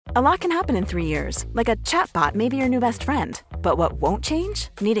A lot can happen in 3 years, like a chatbot may be your new best friend. But what won't change?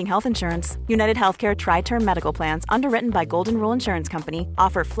 Needing health insurance. United Healthcare Tri-Term Medical Plans, underwritten by Golden Rule Insurance Company,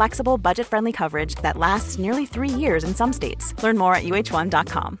 offer flexible, budget-friendly coverage that lasts nearly 3 years in some states. Learn more at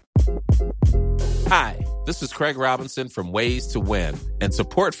uh1.com. Hi, this is Craig Robinson from Ways to Win, and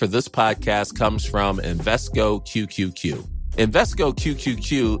support for this podcast comes from Invesco QQQ. Invesco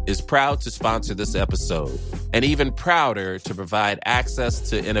QQQ is proud to sponsor this episode, and even prouder to provide access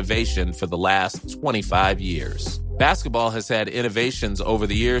to innovation for the last 25 years. Basketball has had innovations over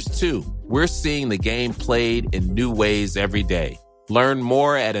the years, too. We're seeing the game played in new ways every day. Learn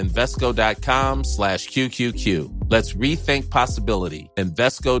more at Invesco.com/QQQ. Let's rethink possibility.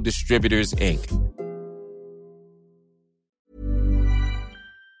 Invesco Distributors, Inc.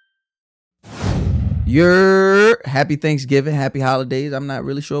 Happy Thanksgiving, happy holidays. I'm not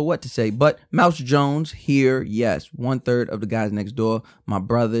really sure what to say, but Mouse Jones here. Yes, 1/3 of the guys next door. My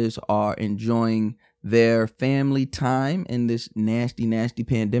brothers are enjoying their family time in this nasty, nasty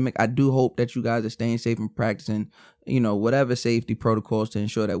pandemic. I do hope that you guys are staying safe and practicing, whatever safety protocols to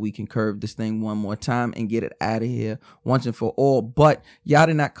ensure that we can curve this thing one more time and get it out of here once and for all. But y'all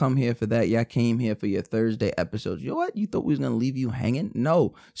did not come here for that. Y'all came here for your Thursday episodes. You know what? You thought we was going to leave you hanging?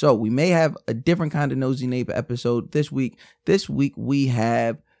 No. So we may have a different kind of Nosy Neighbor episode this week. This week we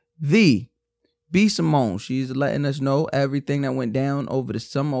have the B. Simone. She's letting us know everything that went down over the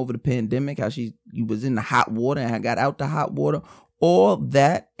summer, over the pandemic, how she was in the hot water and got out the hot water, all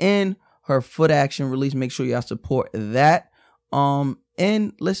that, and her foot action release. Make sure y'all support that.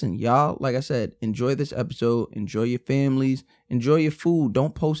 And listen, y'all, like I said, enjoy this episode, enjoy your families, enjoy your food.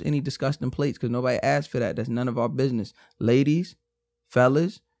 Don't post any disgusting plates because nobody asked for that. That's none of our business. Ladies,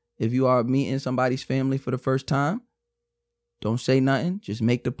 fellas, if you are meeting somebody's family for the first time, don't say nothing. Just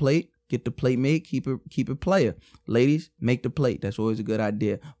make the plate. Get the plate made, keep it player. Ladies, make the plate. That's always a good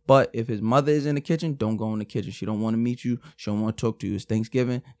idea. But if his mother is in the kitchen, don't go in the kitchen. She don't want to meet you. She don't want to talk to you. It's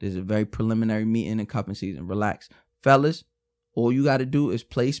Thanksgiving. There's a very preliminary meeting and cupping season. Relax. Fellas, all you got to do is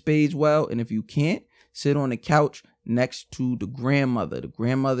play spades well. And if you can't, sit on the couch next to the grandmother. The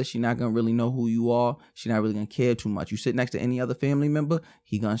grandmother, she not going to really know who you are. She not really going to care too much. You sit next to any other family member,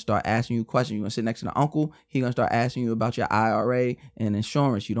 he going to start asking you questions. You going to sit next to the uncle, he going to start asking you about your IRA and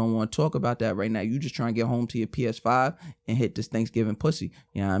insurance. You don't want to talk about that right now. You just trying to get home to your PS5 and hit this Thanksgiving pussy.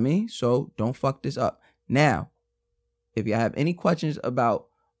 You know what I mean? So don't fuck this up. Now, if you have any questions about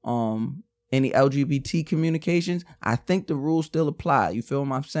any LGBT communications, I think the rules still apply. You feel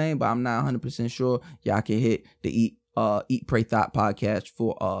what I'm saying? But I'm not 100% sure. Y'all can hit the Eat, Pray, Thought podcast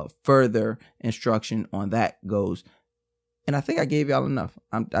for further instruction on that goes. And I think I gave y'all enough.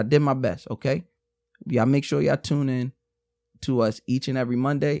 I did my best, okay? Y'all make sure y'all tune in to us each and every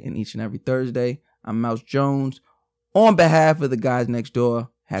Monday and each and every Thursday. I'm Mouse Jones. On behalf of the guys next door,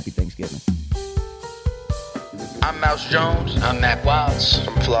 happy Thanksgiving. I'm Mouse Jones. I'm Mac Wilds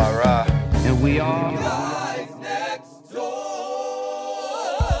from Flora. And we are Guys Next Door.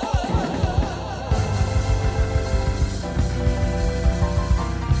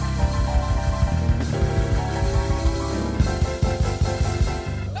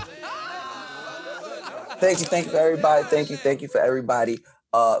 Thank you for everybody. Thank you for everybody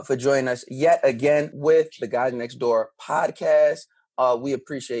for joining us yet again with the Guys Next Door podcast. We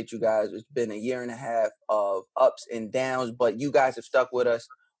appreciate you guys. It's been a year and a half of ups and downs, but you guys have stuck with us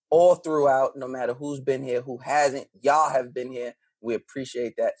all throughout, no matter who's been here, who hasn't. Y'all have been here. We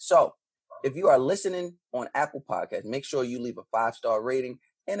appreciate that. So if you are listening on Apple Podcasts, make sure you leave a 5-star rating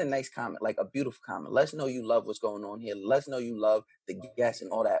and a nice comment, like a beautiful comment. Let us know you love what's going on here. Let us know you love the guests and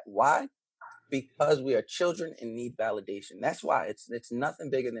all that. Why? Because we are children and need validation. That's why. It's nothing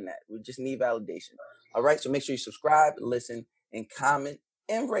bigger than that. We just need validation. All right? So make sure you subscribe, listen, and comment,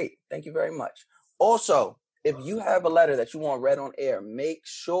 and rate. Thank you very much. Also, if you have a letter that you want read on air, make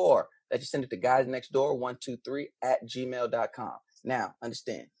sure that you send it to guysnextdoor123@gmail.com. Now,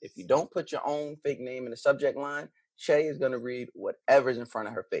 understand, if you don't put your own fake name in the subject line, Shay is going to read whatever's in front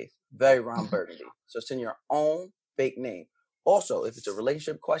of her face. Very Ron Burgundy. So send your own fake name. Also, if it's a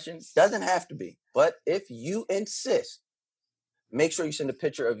relationship question, doesn't have to be, but if you insist, make sure you send a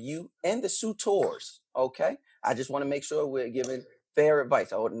picture of you and the suitors, okay? I just want to make sure we're giving fair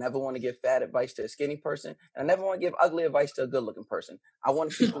advice. I would never want to give fat advice to a skinny person. And I never want to give ugly advice to a good-looking person. I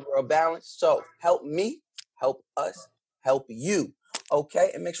want to keep the world balanced. So help me, help us, help you.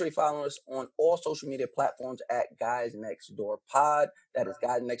 Okay? And make sure you follow us on all social media platforms at Guys Next Door Pod. That is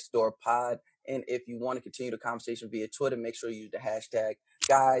Guys Next Door Pod. And if you want to continue the conversation via Twitter, make sure you use the hashtag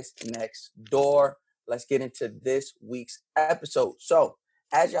Guys Next Door. Let's get into this week's episode. So,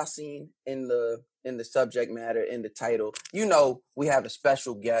 as y'all seen in the in the subject matter, in the title, you know we have a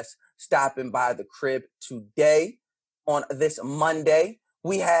special guest stopping by the crib today on this Monday.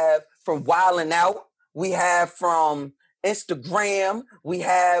 We have from Wildin' Out, we have from Instagram, we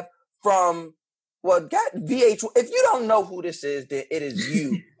have from got VH. If you don't know who this is, then it is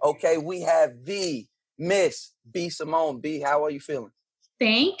you. Okay, we have the Miss B Simone. B, how are you feeling?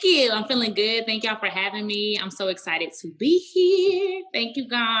 Thank you. I'm feeling good. Thank y'all for having me. I'm so excited to be here. Thank you,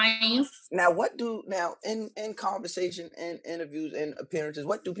 guys. Now, in conversation and interviews and appearances,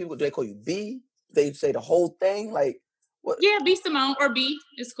 what do people do? They call you B? They say the whole thing? Like what? Yeah, B Simone or B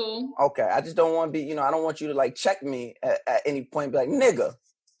is cool. Okay, I just don't want to be, I don't want you to like check me at any point and be like, nigga.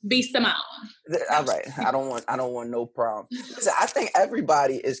 B Simone. All right. I don't want no problem. Listen, I think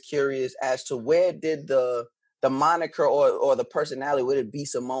everybody is curious as to where did the moniker or the personality, where did B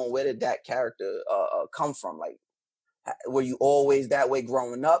Simone, where did that character come from? Like, were you always that way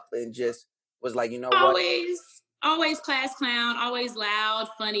growing up and just was like, always class clown, always loud,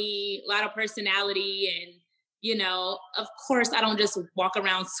 funny, a lot of personality, and of course I don't just walk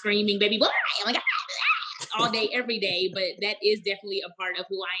around screaming baby boy, oh my God, all day every day, but that is definitely a part of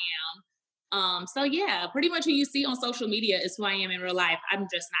who I am. So yeah, pretty much who you see on social media is who I am in real life. I'm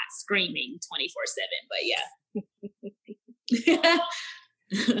just not screaming 24/7, but yeah.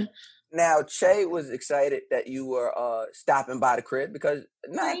 Now, Che was excited that you were stopping by the crib because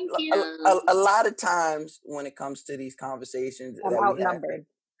a lot of times when it comes to these conversations, I'm outnumbered.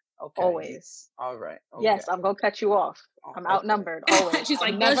 Okay. Always. All right. Okay. Yes, I'm gonna cut you off. I'm outnumbered always. She's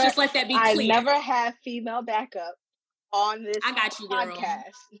like, let's just let that be clear. I never have female backup on this I got you, girl.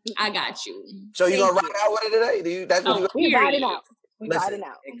 podcast. I got you. So you gonna ride out with it today? That's what we riding out. Listen,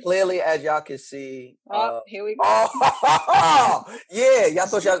 and clearly, as y'all can see, here we go. Yeah, y'all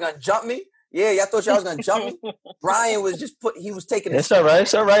thought y'all was gonna jump me. Yeah, y'all thought y'all was gonna jump me. Brian was just he was taking. It's all right.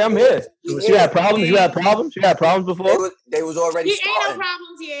 It's all right. I'm here. You had problems. You had problems. You had problems before. They was already. Ain't no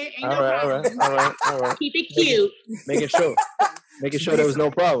problems yet. Ain't no problems. All right. Keep it cute. Making sure there was no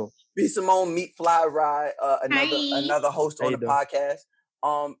problem. B Simone, Meet Fly Ride, another host on the podcast.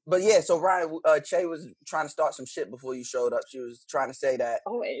 But yeah, so Ryan, Che was trying to start some shit before you showed up. She was trying to say that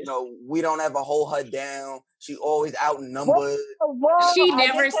we don't ever hold her down. She always outnumbered. Whoa, she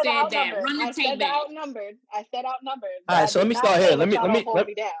never said that. Run the tape back. I said outnumbered. All right, so let me start here. Let me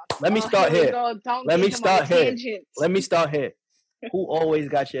start here. Let me start here. Who always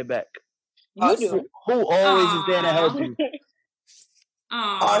got your back? You do. Who always is there to help you?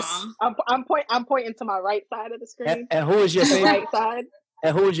 Us. I'm pointing to my right side of the screen. And who is your favorite? Right side.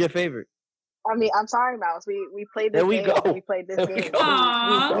 And who is your favorite? I mean, I'm sorry, Mouse. We played this game. Go. We played this there game. We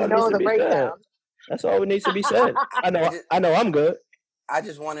know the breakdown. That's all needs to be said. I know I'm good. I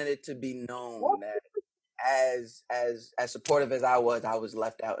just wanted it to be known that as supportive as I was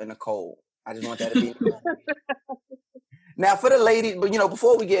left out in the cold. I just want that to be known. Now, for the ladies, but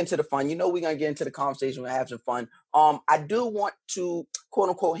before we get into the fun, we're gonna get into the conversation. We'll have some fun. I do want to quote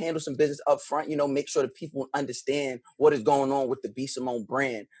unquote handle some business up front. Make sure that people understand what is going on with the B Simone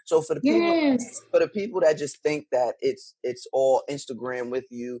brand. So for the people that just think that it's all Instagram with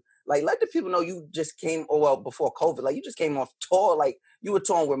you, like let the people know you just came. Before COVID, like you just came off tour. Like you were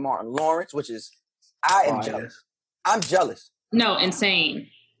touring with Martin Lawrence, which is I am jealous. I'm jealous. No,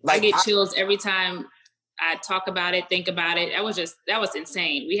 insane. Like I get chills every time I talk about it, think about it. That was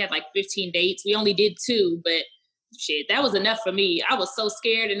insane. We had like 15 dates. We only did 2, but shit, that was enough for me. I was so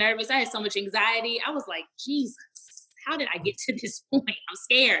scared and nervous. I had so much anxiety. I was like, Jesus, how did I get to this point? I'm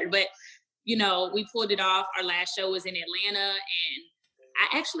scared. But, we pulled it off. Our last show was in Atlanta, and I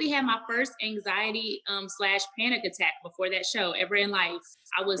actually had my first anxiety / panic attack before that show ever in life.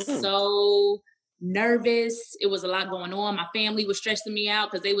 I was so nervous. It was a lot going on. My family was stressing me out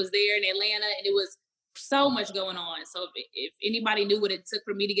because they was there in Atlanta, and it was so much going on. So if anybody knew what it took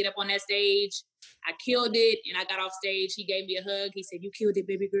for me to get up on that stage, I killed it. And I got off stage. He gave me a hug. He said, "You killed it,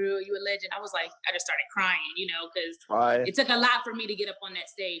 baby girl. You a legend." I was like, I just started crying, because it took a lot for me to get up on that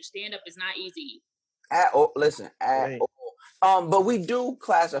stage. Stand up is not easy. But we do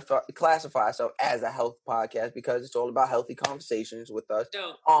classify ourselves as a health podcast because it's all about healthy conversations with us.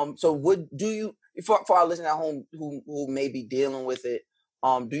 Dope. So for our listeners at home who may be dealing with it,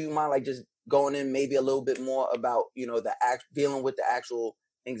 do you mind like just going in maybe a little bit more about dealing with the actual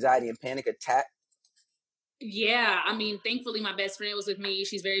anxiety and panic attack? Yeah, I mean, thankfully my best friend was with me.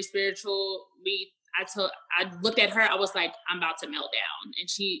 She's very spiritual. I looked at her. I was like, I'm about to melt down, and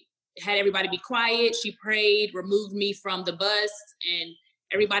she had everybody be quiet. She prayed, removed me from the bus, and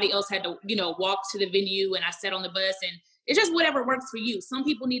everybody else had to walk to the venue. And I sat on the bus, and it's just whatever works for you. Some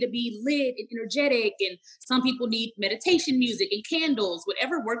people need to be lit and energetic, and some people need meditation music and candles,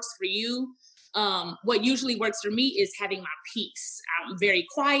 whatever works for you. what usually works for me is having my peace. I'm very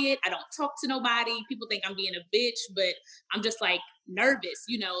quiet. I don't talk to nobody. People think I'm being a bitch, but I'm just like nervous,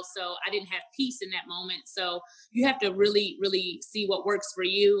 so I didn't have peace in that moment. So you have to really, really see what works for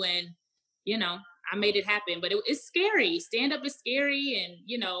you. And, I made it happen, but it's scary. Stand up is scary. And,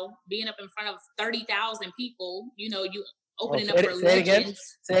 being up in front of 30,000 people, you opening up for legends.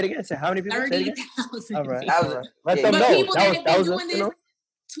 Say it again. Say how many people? 30,000. All right. Let them know. People that have been doing this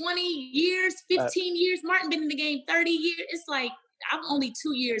 20 years, 15 years. Martin been in the game 30 years. It's like, I'm only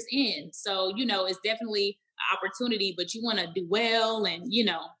 2 years in. So, it's definitely an opportunity, but you want to do well and,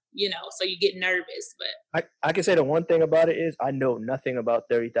 so you get nervous. But I can say the one thing about it is I know nothing about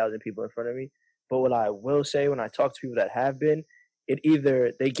 30,000 people in front of me. But what I will say when I talk to people that have been, it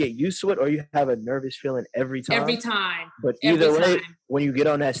either they get used to it or you have a nervous feeling every time. Every time. But either way, when you get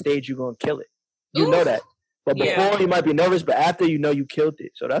on that stage, you're going to kill it. You know that. But before you might be nervous, but after you killed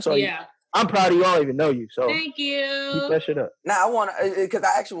it. So that's all. I'm proud of you. I don't even know you. So thank you. Keep that shit up. Now I want to, because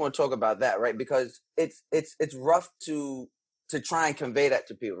I actually want to talk about that, right? Because it's rough to try and convey that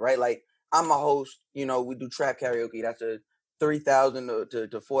to people, right? Like I'm a host. We do trap karaoke. That's a 3,000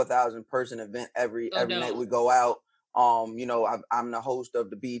 to 4,000 person event every night we go out. I'm the host of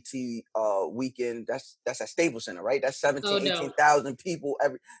the BT weekend. That's at Staples Center, right? That's 18,000 people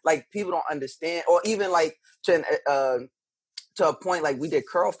people don't understand, or even like to a point like we did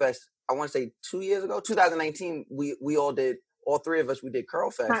Curl Fest. I want to say 2 years ago, 2019. We all did, all three of us. We did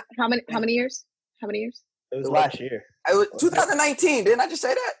Curl Fest. How many years? It was last year. It was 2019. Didn't I just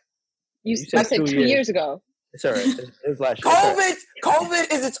say that? You said 2 years ago. It's all right. It was last year.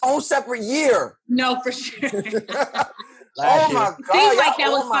 COVID is its own separate year. No, for sure. Oh my God! Seems like that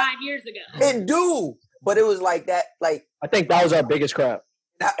was 5 years ago. It do, but it was like that. Like I think that was our biggest crowd,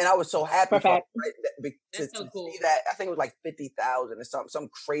 and I was so happy to so cool. see that. I think it was like 50,000 or something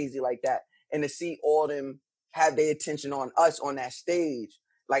crazy like that, and to see all them have their attention on us on that stage.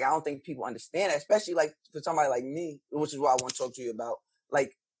 Like I don't think people understand that, especially like for somebody like me, which is what I want to talk to you about.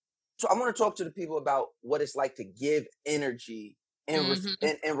 Like. So I want to talk to the people about what it's like to give energy in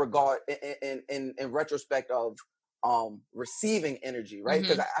regard in retrospect of receiving energy, right?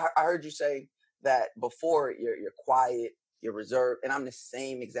 Because I heard you say that before you're quiet, you're reserved, and I'm the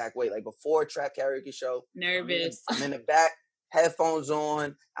same exact way. Like before a trap karaoke show, nervous. I'm in the back, headphones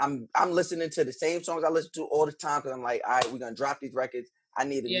on. I'm listening to the same songs I listen to all the time because I'm like, all right, we're gonna drop these records. I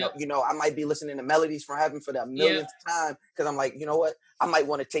need to I might be listening to Melodies from Heaven for the millionth time because I'm like, you know what? I might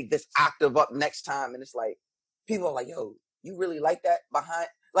want to take this octave up next time. And it's like, people are like, yo, you really like that behind?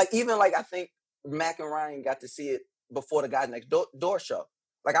 Like, even like, I think Mac and Ryan got to see it before the Guys Next Door show.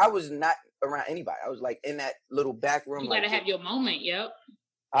 Like, I was not around anybody. I was like in that little back room. You got to have your moment,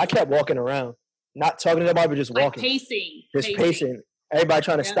 I kept walking around, not talking to nobody, but just walking. Pacing. Just pacing. Everybody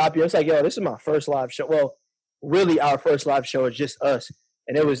trying to stop you. It's like, yo, this is my first live show. Well, really, our first live show is just us.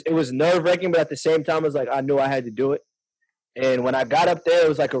 And it was nerve-wracking, but at the same time, it was like I knew I had to do it. And when I got up there, it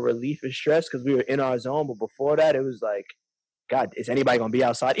was like a relief and stress because we were in our zone. But before that, it was like, God, is anybody going to be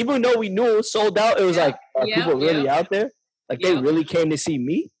outside? Even though we knew it was sold out, it was like, are people really out there? Like they really came to see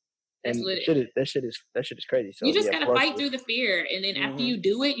me? That's and lit. that shit is crazy. So you just got to fight through the fear. And then after you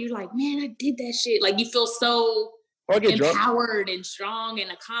do it, you're like, man, I did that shit. Like you feel so empowered and strong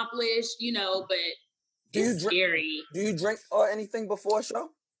and accomplished, but it's scary. Do you drink or anything before a show?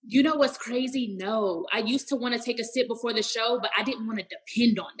 You know what's crazy? No. I used to want to take a sip before the show, but I didn't want to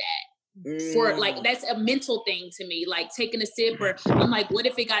depend on that. For like, that's a mental thing to me, like taking a sip, or I'm like, what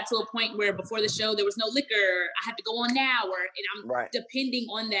if it got to a point where before the show there was no liquor, I have to go on now, and I'm depending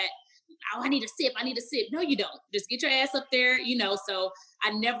on that. Oh, I need a sip. No, you don't. Just get your ass up there, So I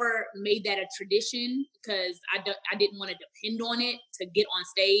never made that a tradition because I didn't want to depend on it to get on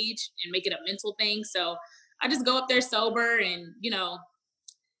stage and make it a mental thing. So I just go up there sober and,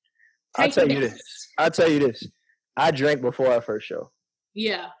 I'll tell you this. I drank before our first show.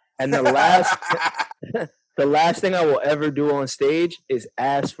 Yeah. And the last thing I will ever do on stage is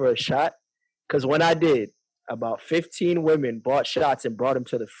ask for a shot. Because when I did, about 15 women bought shots and brought them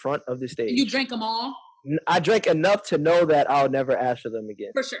to the front of the stage. You drank them all? I drank enough to know that I'll never ask for them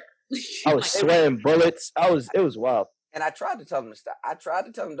again. For sure. I was sweating bullets. It was wild. And I tried to tell him to stop. I tried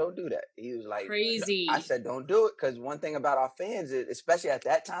to tell him don't do that. He was like, crazy. I said, don't do it. Because one thing about our fans is, especially at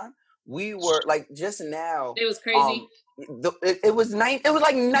that time, we were like just now. It was crazy. It was like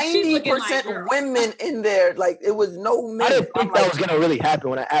 90% women in there. Like it was no men. I didn't think that was gonna really happen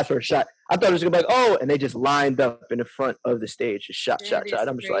when I asked for a shot. I thought it was gonna be like, oh, and they just lined up in the front of the stage, just shot.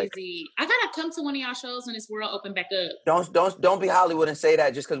 I'm just like, I gotta come to one of y'all shows when this world open back up. Don't be Hollywood and say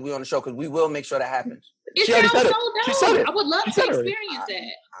that just because we on the show, because we will make sure that happens. It She already sounds said so it. dope. She said it. I would love She to said it already. experience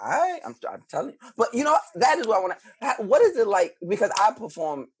that. I'm telling you. But you know, that is what I want to. What is it like? Because I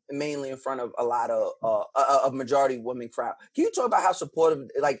perform mainly in front of a lot of a majority women crowd. Can you talk about how supportive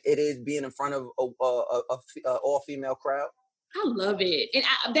like it is being in front of a all female crowd? I love it, and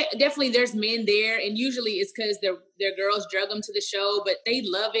definitely there's men there, and usually it's because their girls drug them to the show, but they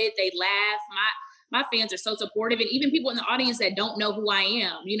love it. They laugh. My fans are so supportive, and even people in the audience that don't know who I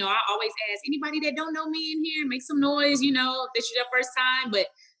am. You know, I always ask anybody that don't know me in here, make some noise. You know, if this is your first time, but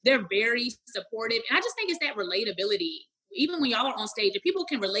they're very supportive, and I just think it's that relatability. Even when y'all are on stage, if people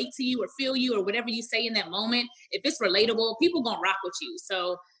can relate to you or feel you or whatever you say in that moment, if it's relatable, people gonna rock with you.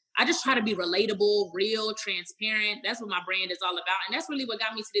 So I just try to be relatable, real, transparent. That's what my brand is all about. And that's really what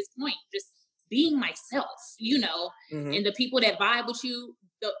got me to this point, just being myself, you know, and the people that vibe with you,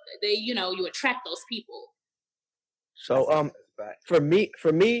 they, you know, you attract those people. So, for me,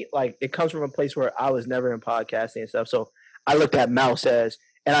 like it comes from a place where I was never in podcasting and stuff. So I looked at Mouse as,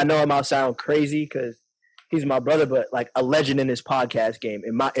 and I know it might sound crazy because he's my brother, but like a legend in this podcast game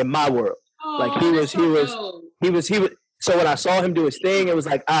in my world. Oh, like he was. So when I saw him do his thing, it was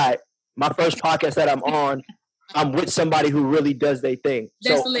like, all right, my first podcast that I'm on, I'm with somebody who really does their thing.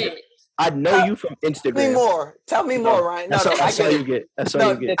 That's so lit. I know you from Instagram. Tell me more, Ryan. That's all you get. That's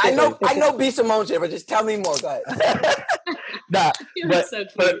all you get. I know B. Simone shit, but just tell me more. Go ahead. Nah, but so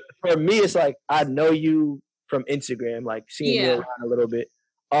for me, it's like I know you from Instagram, like seeing you around a little bit.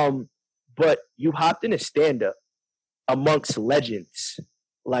 But you hopped in a stand-up amongst legends.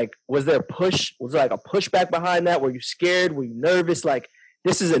 Like, was there like a pushback behind that? Were you scared? Were you nervous? Like,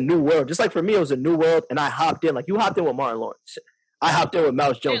 this is a new world. Just like for me, it was a new world, and I hopped in. Like, you hopped in with Martin Lawrence. I hopped in with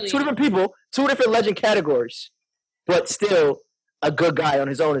Mouse Jones. Really? Two different people, two different legend categories, but still a good guy on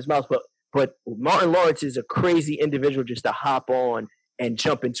his own as Mouse. But Martin Lawrence is a crazy individual just to hop on and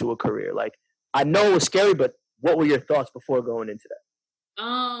jump into a career. Like, I know it was scary, but what were your thoughts before going into that?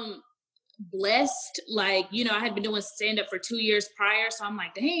 Blessed, like, you know, I had been doing stand-up for 2 years prior, so I'm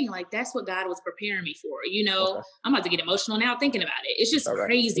like, dang, like that's what God was preparing me for, you know. Okay. I'm about to get emotional now thinking about it. It's just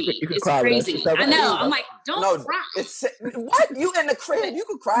crazy. It's crazy. I know. I'm like, don't cry. What? You in the crib, you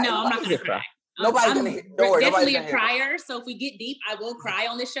could cry. No, I'm not gonna cry. Nobody's gonna hear. Don't worry, definitely a crier, so if we get deep, I will cry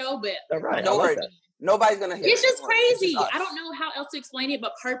on this show, but don't worry. Nobody's gonna hear. It's just crazy. I don't know how else to explain it,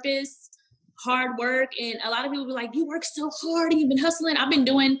 but purpose, hard work, and a lot of people be like, you work so hard and you've been hustling. I've been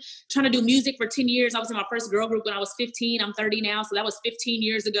trying to do music for 10 years. I was in my first girl group when I was 15. I'm 30 now, so that was 15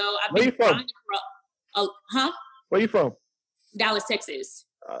 years ago. Where you from? Where you from? Dallas, Texas.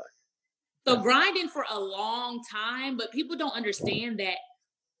 So grinding for a long time, but people don't understand that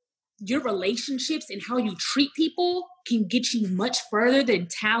your relationships and how you treat people can get you much further than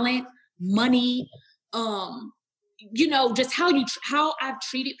talent, money, you know, just how I've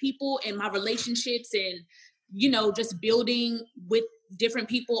treated people and my relationships and, you know, just building with different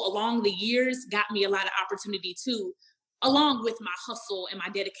people along the years got me a lot of opportunity too, along with my hustle and my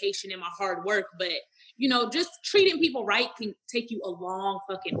dedication and my hard work. But, you know, just treating people right can take you a long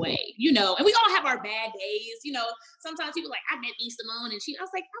fucking way, you know, and we all have our bad days. You know, sometimes people like, I met B. Simone and I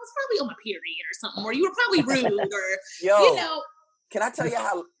was like, I was probably on my period or something, or you were probably rude or, you know. Can I tell you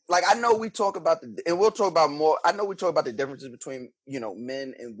how, like, I know we talk about and we'll talk about more. I know we talk about the differences between, you know,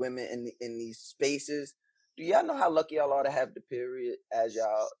 men and women in these spaces. Do y'all know how lucky y'all are to have the period as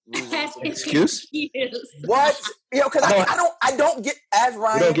y'all? Excuse? What? You know, because I don't get, as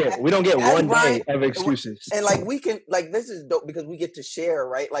Ryan. We don't get one day of excuses. And like, we can, like, this is dope because we get to share,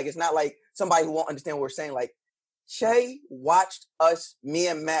 right? Like, it's not like somebody who won't understand what we're saying. Like, Shay watched me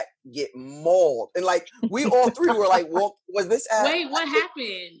and Mac get mauled. And like, we all three were like, well, was this at... Wait, what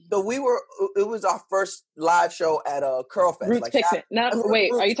happened? So it was our first live show at Curl Fest. Roots Picnic.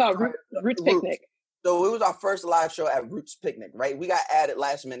 Are you talking Roots Picnic? So it was our first live show at Roots Picnic, right? We got added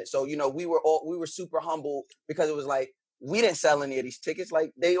last minute. So, you know, we were super humble because it was like, we didn't sell any of these tickets.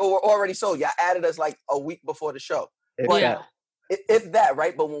 Like, they were already sold. Y'all added us like a week before the show. If that,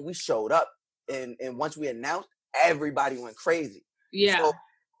 right? But when we showed up and once we announced, everybody went crazy. Yeah. So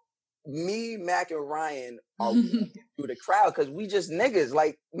me, Mac, and Ryan are through the crowd because we just niggas.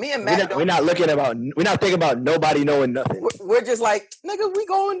 Like, me and Mac, we're not thinking about nobody knowing nothing. We're just like, nigga, we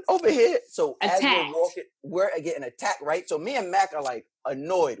going over here. So attacked. As we're walking, we're getting attacked, right? So me and Mac are like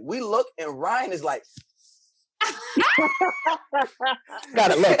annoyed. We look and Ryan is like,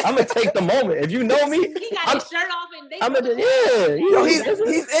 gotta look. I'm gonna take the moment. If you know me, he got his shirt off and he's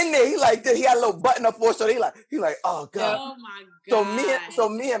in there. He like this. He had a little button up for, so he like, oh god. Oh my god. So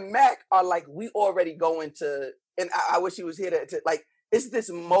me and Mac are like, we already going to, and I wish he was here to like, it's this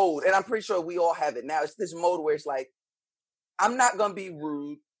mode, and I'm pretty sure we all have it now. It's this mode where it's like, I'm not gonna be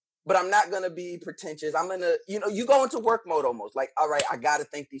rude. but I'm not gonna be pretentious. I'm gonna, you go into work mode almost. Like, all right, I gotta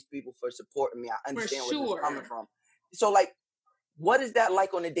thank these people for supporting me. I understand where this is coming from. So, like, what is that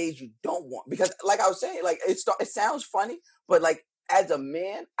like on the days you don't want? Because, like I was saying, like it sounds funny, but like as a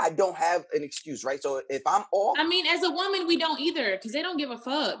man, I don't have an excuse, right? So if I'm off, I mean, as a woman, we don't either, because they don't give a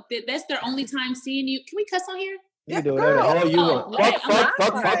fuck. That's their only time seeing you. Can we cuss on here? You do whatever the hell you want.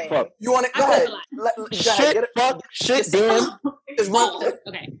 Fuck. You want it? Go ahead. Shit, fuck, shit, damn.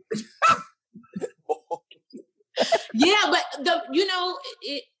 Okay. Yeah, but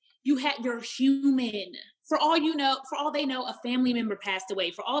you're human. For all you know, for all they know, a family member passed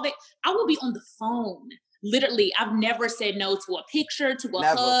away. I will be on the phone. Literally, I've never said no to a picture, to a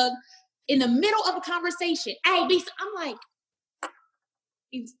hug. In the middle of a conversation, I'm like,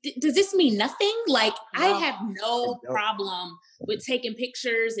 does this mean nothing? Like, no. I have no problem with taking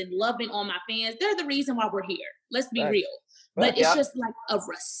pictures and loving on my fans. They're the reason why we're here. Let's be real. But it's just like a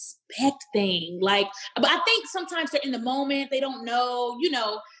respect thing. Like, but I think sometimes they're in the moment. They don't know,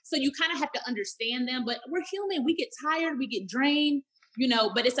 so you kind of have to understand them. But we're human. We get tired. We get drained,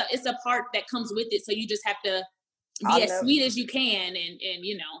 but it's a part that comes with it. So you just have to be as sweet as you can. And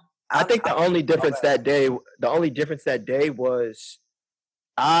I think the only difference that day was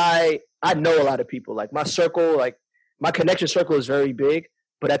I know a lot of people. Like my circle, like my connection circle is very big.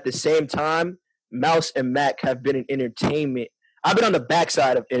 But at the same time, Mouse and Mac have been in entertainment. I've been on the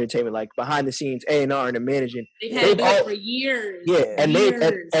backside of entertainment, like behind the scenes, A&R and the managing. They've had it for years. Yeah,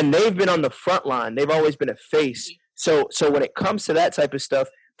 and they've been on the front line. They've always been a face. So when it comes to that type of stuff,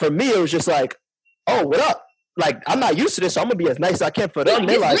 for me it was just like, oh, what up? Like, I'm not used to this, so I'm gonna be as nice as I can. For them,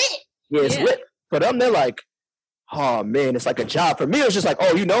 they're like, it's lit. For them, they're like, oh man, it's like a job. For me, it was just like,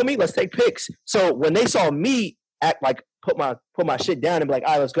 oh, you know me? Let's take pics. So when they saw me act like put my shit down and be like,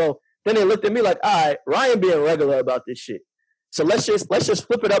 all right, let's go. Then they looked at me like, all right, Ryan being regular about this shit. So let's just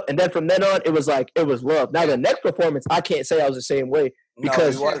flip it up. And then from then on, it was love. Now the next performance, I can't say I was the same way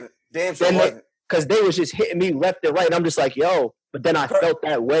because because they was just hitting me left and right. And I'm just like, yo. But then I felt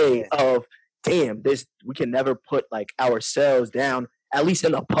that way of, damn, we can never put like ourselves down, at least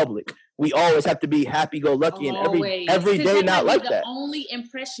in the public. We always have to be happy-go-lucky, and every day not like that. The only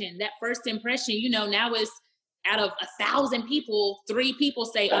impression, that first impression, now is out of 1,000 people, 3 people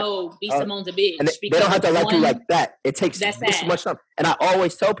say, "Oh, B. Simone's a bitch." And they don't have to like you like that. It takes this much time. And I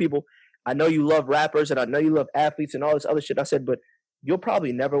always tell people, I know you love rappers, and I know you love athletes, and all this other shit. I said, but you'll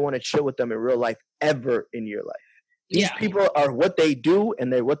probably never want to chill with them in real life ever in your life. These people are what they do,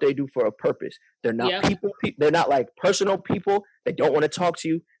 and they're what they do for a purpose. They're not people. They're not like personal people. They don't want to talk to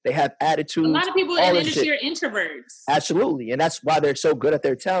you. They have attitudes. A lot of people in the industry are introverts. Absolutely. And that's why they're so good at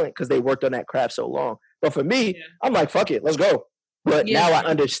their talent, because they worked on that craft so long. But for me, I'm like, fuck it, let's go. But now I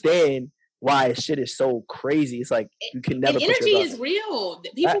understand why shit is so crazy. It's like you can never. And energy is real.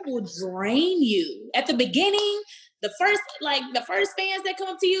 People will drain you at the beginning. The first fans that come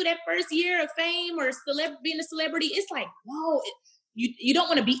up to you that first year of fame or being a celebrity, it's like, whoa, you don't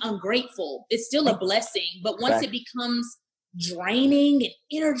want to be ungrateful. It's still a blessing. But once it becomes draining and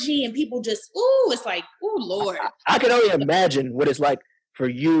energy and people just, it's like, Lord. I can only imagine what it's like for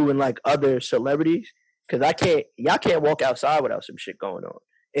you and like other celebrities, because y'all can't walk outside without some shit going on.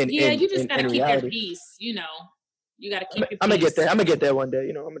 You just got to keep your peace, You got to keep your peace. I'm going to get there one day.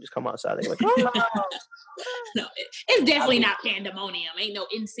 I'm going to just come outside and like, No, it's definitely not pandemonium. Ain't no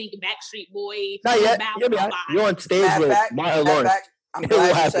NSYNC Backstreet Boy. Not yet. You're on stage with Martin Lawrence. I'm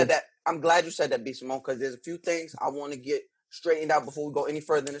glad you said that. I'm glad you said that, B. Simone, because there's a few things I want to get straightened out before we go any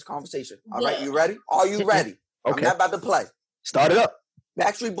further in this conversation. All right, you ready? Are you ready? Okay. I'm not about to play. Start it up.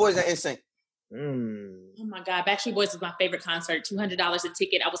 Backstreet Boys and NSYNC. Oh my God, Backstreet Boys was my favorite concert. $200 a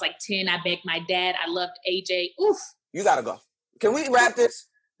ticket. I was like 10. I begged my dad. I loved AJ. Oof. You gotta go. Can we wrap this?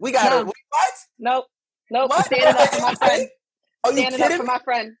 We gotta. What? Nope. What? Standing up for my friend. Are you standing up for my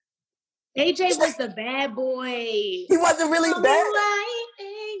friend. AJ was the bad boy. He wasn't really bad.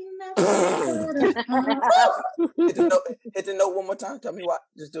 Hit the note one more time. Tell me why.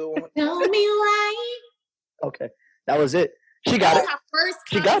 Just do it one more time. Tell me why. Okay, that was it. She got it. My first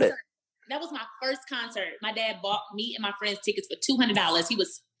concert. She got it. That was my first concert. My dad bought me and my friends tickets for $200. He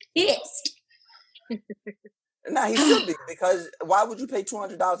was pissed. Nah, he should be, because why would you pay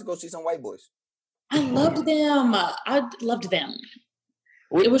 $200 to go see some white boys? I loved them.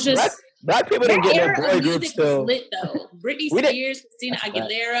 It was just black people didn't get their boy groups still. Lit though. Britney Spears, Christina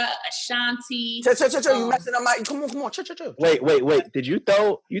Aguilera, Ashanti. You messing up my. Come on. Wait. Did you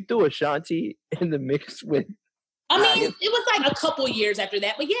threw Ashanti in the mix with? I mean, it was like a couple years after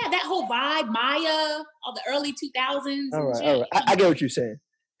that, but yeah, that whole vibe, Maya, all the early 2000s. All right. I get what you're saying.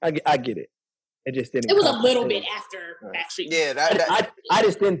 I get it. It just didn't. It was a little bit after Backstreet. Yeah, I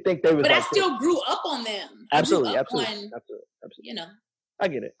just didn't think they was. But like I still grew up on them. Absolutely. You know. I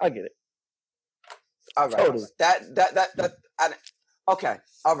get it. All right. Totally. Okay.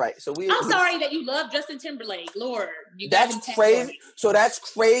 All right. So I'm sorry that you love Justin Timberlake. Lord, that's crazy. So that's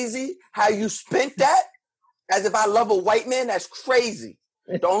crazy how you spent that as if I love a white man. That's crazy.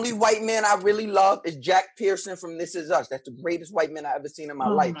 The only white man I really love is Jack Pearson from This Is Us. That's the greatest white man I've ever seen in my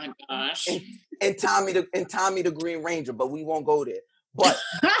life. Oh my gosh. And Tommy the Green Ranger, but we won't go there. But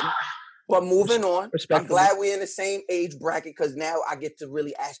but moving on, I'm glad we're in the same age bracket because now I get to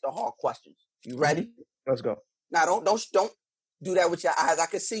really ask the hard questions. You ready? Let's go. Now don't do that with your eyes. I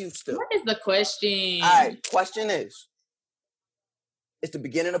can see you still. What is the question? All right. Question is, it's the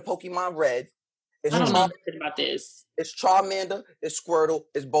beginning of Pokemon Red. I don't know anything about this. It's Charmander, it's Squirtle,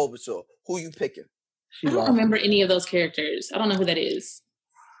 it's Bulbasaur. Who you picking? I don't remember any of those characters. I don't know who that is.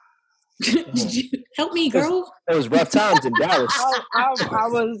 Help me, girl. It was rough times in Dallas. I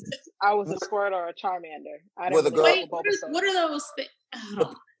was a Squirtle or a Charmander. I didn't Wait, what are those?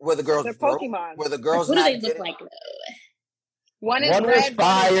 Were the girls? They're Pokemon. Were the girls? What do they look like? One is red,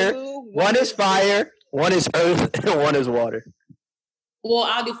 fire. One is fire. One is earth, and one is water. Well,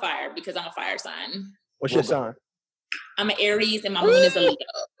 I'll do fire because I'm a fire sign. What's your sign? I'm an Aries and my moon is a Leo.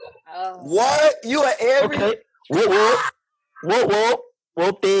 Oh. What? You an Aries? Okay. Whoop.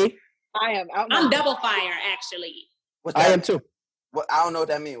 I am. I'm double fire, actually. I am too. What? I don't know what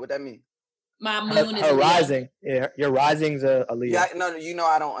that means. What that mean? My moon is her rising. Yeah, your rising's a Leo. Yeah, no, you know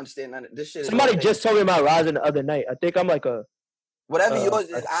I don't understand none of this shit. Somebody just told me about rising the other night. I think I'm like a whatever yours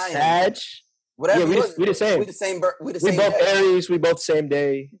is. I am Sag. Whatever. Yeah, we the same. We the same. We both day. Aries. We both same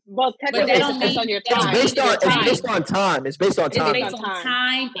day. Well, technically, it's based on your time. It's based on time. It's based on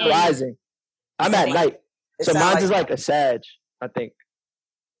time. Rising. I'm at night, so mine's is like a Sag. I think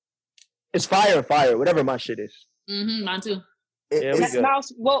it's fire, whatever my shit is. Mine too.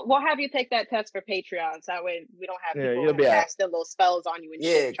 Mouse, we'll have you take that test for Patreon, so that way we don't have people casting little spells on you and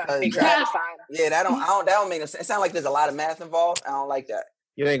shit trying to figure out the sign. Yeah, that don't make no sense. It sounds like there's a lot of math involved. I don't like that.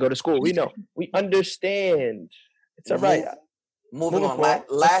 You ain't go to school. We know. We understand. It's all right. Moving on.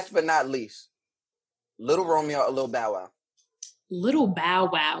 Last but not least, Little Romeo or Lil Bow Wow? Little Bow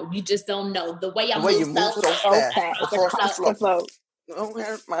Wow. You just don't know the way I'm you move so fast. All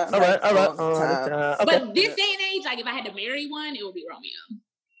right. But this day and age, like if I had to marry one, it would be Romeo.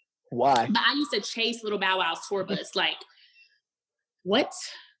 Why? But I used to chase Little Bow Wow's tour bus. Like, what?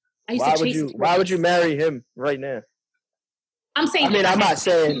 Why would you marry him right now? I'm saying. I mean, I'm not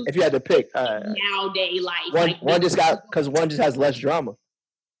saying if you had to pick. Nowadays life. One just has less drama.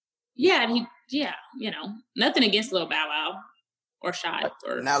 Yeah, you know, nothing against Little Bow Wow or Shot.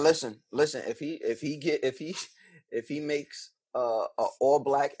 Or now listen. If he makes a all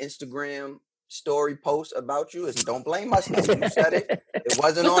black Instagram story post about you, don't blame us. You said it. It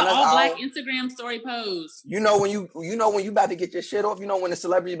wasn't on us. All black Instagram story post. You know when you about to get your shit off. You know when the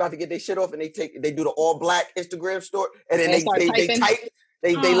celebrity about to get their shit off and they do the all black Instagram story and then they type.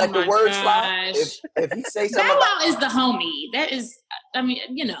 They let the words fly. If he say something, Bow Wow is the homie. That is, I mean,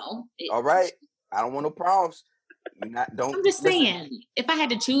 you know. All right, I don't want no problems. I'm just saying, if I had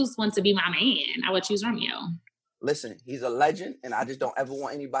to choose one to be my man, I would choose Romeo. Listen, he's a legend, and I just don't ever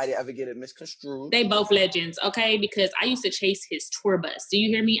want anybody to ever get it misconstrued. They both legends, okay? Because I used to chase his tour bus. Do you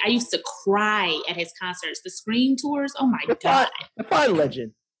hear me? I used to cry at his concerts. The Scream tours, oh my God. Define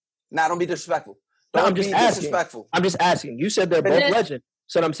legend. Nah, don't be disrespectful. I'm just asking. You said they're both legend.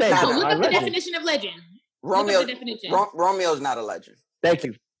 So I'm saying. Look up the definition of legend. Romeo's not a legend. Thank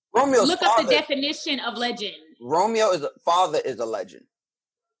you. Look up the definition of legend. Romeo's father is a legend.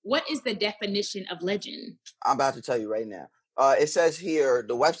 What is the definition of legend? I'm about to tell you right now. It says here,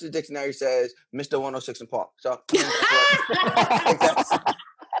 the Webster Dictionary says Mr. 106 in Park. So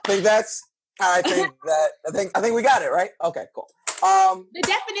I think we got it, right? Okay, cool. The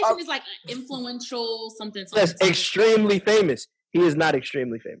definition is like influential something. That's extremely famous. He is not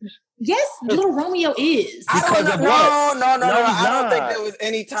extremely famous. Yes, Little Romeo is. No. I don't think there was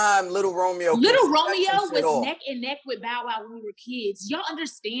any time Little Romeo was neck and neck with Bow Wow when we were kids. Y'all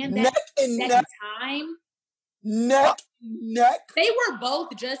understand that? Neck. They were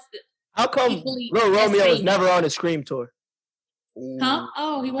both just. How come Little Romeo is never on a Scream tour? Huh?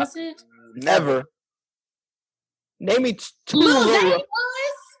 Oh, he wasn't? Never. Name me two. Lil Zane was?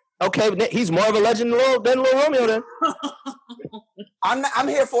 Okay, he's more of a legend than Lil Romeo then. I'm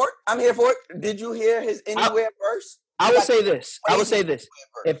here for it. Did you hear his Anywhere verse? I will say this.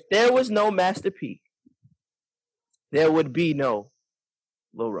 If there was no Master P, there would be no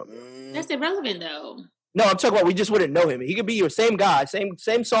Lil Romeo. That's irrelevant though. No, I'm talking about we just wouldn't know him. He could be your same guy, same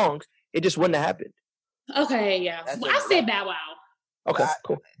songs. it just wouldn't have happened. Okay, yeah. Well, I said Bow Wow. Okay,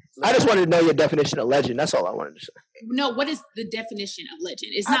 cool. I just wanted to know your definition of legend. That's all I wanted to say. No, what is the definition of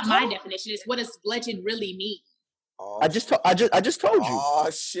legend? It's not my definition. It's what does legend really mean? I just told you. Oh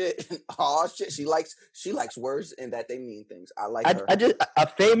shit! She likes words and that they mean things. I like her. A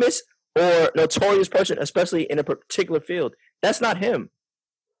famous or notorious person, especially in a particular field. That's not him.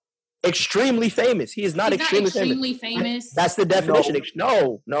 Extremely famous. He is not extremely famous. That's the definition.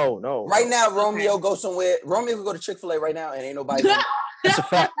 No. Right now, Romeo go somewhere. Romeo can go to Chick-fil-A right now, and ain't nobody. That's a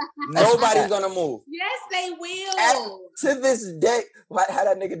fact. Nobody's gonna move. Yes, they will. To this day, how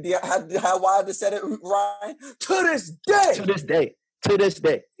that nigga how Wilder said it, Ryan. To this day.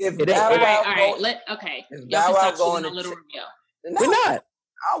 If Bow Wow, okay. If Bow Wow going to Little Romeo, we're not.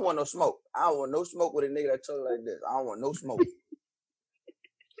 I don't want no smoke. I don't want no smoke with a nigga that talk like this. I don't want no smoke.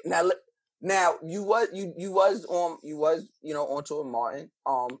 Now you was on tour with Martin.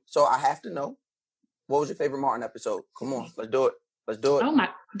 So I have to know, what was your favorite Martin episode? Come on, let's do it. Oh my!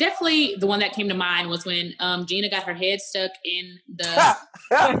 Definitely, the one that came to mind was when Gina got her head stuck in the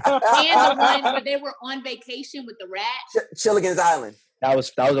and the one where they were on vacation with the rat. Chilligan's Island. That was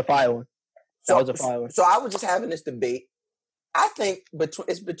a fire one. So I was just having this debate. I think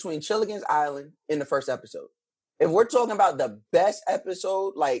it's between Chilligan's Island in the first episode. If we're talking about the best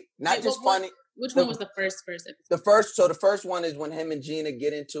episode, like funny. Which one was the first episode? The first one is when him and Gina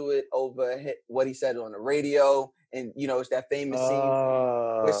get into it over what he said on the radio. And, it's that famous scene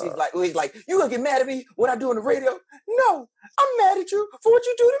where he's like, you gonna get mad at me what I do on the radio? No, I'm mad at you for what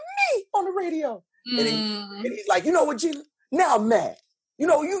you do to me on the radio. And he's like, you know what, Gina? Now I'm mad. You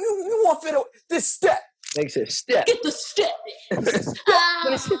want to fit this step. They said step. Get the step.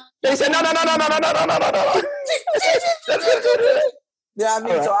 They said no. Yeah, I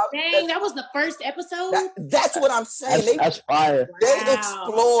mean, right. That was the first episode. That's what I'm saying. That's fire. They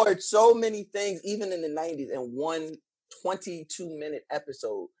explored so many things, even in the 90s, in one 22-minute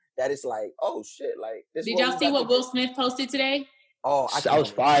episode. That is like, oh shit! Like, this. Did y'all see what Will Smith posted today? Oh, that was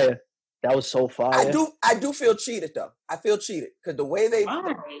fire. That was so fire. I do feel cheated though. I feel cheated because the way they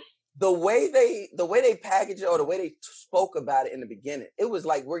packaged it or the way they spoke about it in the beginning, it was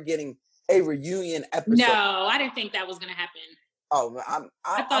like we're getting a reunion episode. No, I didn't think that was gonna happen. Oh,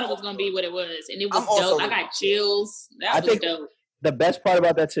 I thought it was going to be what it was, and it was dope. I got chills. That was dope. The best part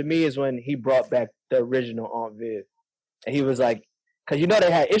about that to me is when he brought back the original Aunt Viv, and he was like, "Because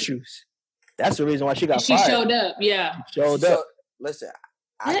they had issues. That's the reason why she got fired." She showed up. Yeah, she showed up. Listen,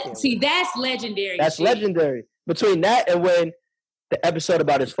 that's legendary. That's legendary. Between that and when the episode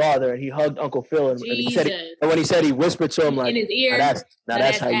about his father and he hugged Uncle Phil, and when he said he whispered to him like in his ear.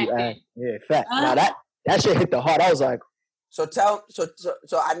 That's how you act. Yeah, fact. Now that shit hit the heart. I was like. So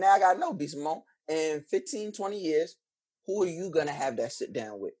I now gotta know, B. Simone, in 15, 20 years, who are you gonna have that sit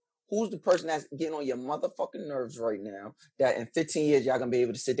down with? Who's the person that's getting on your motherfucking nerves right now that in 15 years y'all gonna be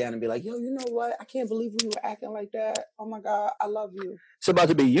able to sit down and be like, yo, you know what? I can't believe we were acting like that. Oh my God, I love you. It's about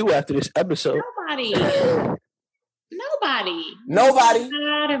to be you after this episode. Nobody.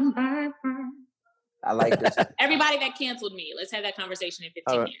 I like this. Everybody that canceled me. Let's have that conversation in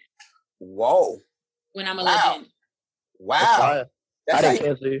 15 years. Whoa. When I'm a legend. Wow. I didn't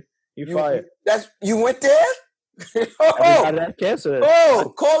cancel you. You fired. You went there? I didn't cancel it.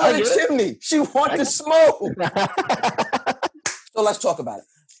 Oh, call her the chimney. She wants to smoke. So let's talk about it.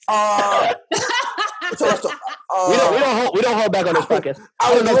 We don't hold back on this podcast.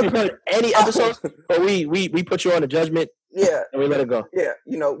 I don't know if you heard any episodes, but we put you on a judgment. Yeah. And we let it go. Yeah.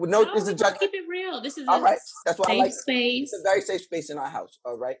 It's a judgment. Keep it real. This is all right. That's why safe I like space. It's a very safe space in our house.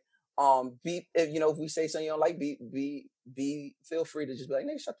 All right. If we say something you don't like, feel free to just be like,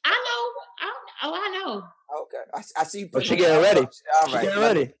 "Nigga, shut the fuck up." I know. Okay, I see. But she getting ready. All right, getting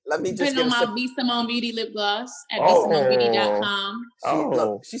ready. Let me just put on my B. Simone Beauty lip gloss at bsimonebeauty.com.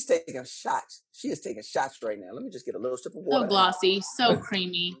 Look, she's taking shots. She is taking shots right now. Let me just get a little sip of water. So glossy, so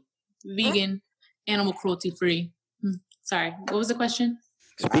creamy, vegan, animal cruelty free. Sorry, what was the question?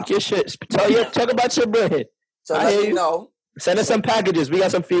 Speak your shit. Talk about your brand. So let me know. Send us some packages. We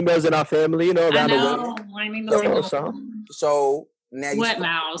got some females in our family, around the world. So now you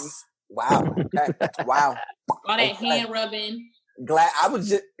mouse? Wow. Okay. Wow. All that hand rubbing. Glad I was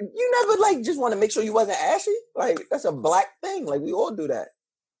just. You never just want to make sure you wasn't ashy. Like that's a black thing. Like we all do that.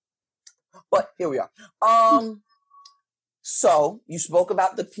 But here we are. So you spoke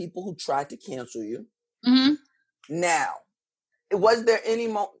about the people who tried to cancel you. Mm-hmm. Now, was there any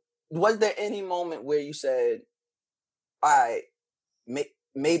moment where you said, all right,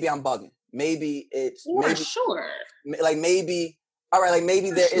 maybe I'm bugging. Maybe it's sure. Maybe all right. Like maybe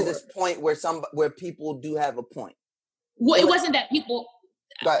there is this point where people do have a point. Well, it wasn't that people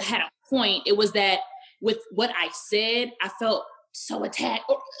had a point. It was that with what I said, I felt so attacked.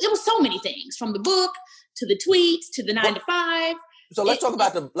 It was so many things, from the book to the tweets to the 9 to 5. So let's talk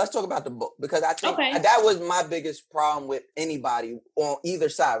about the book, because I think that was my biggest problem with anybody on either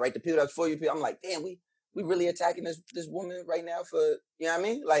side, right? The people that's for you, I'm like, damn, we really attacking this woman right now for, you know what I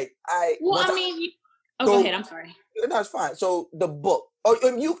mean? Like go ahead. I'm sorry. No, it's fine. So the book. Oh,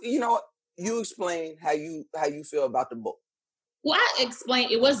 you explain how you feel about the book. Well, I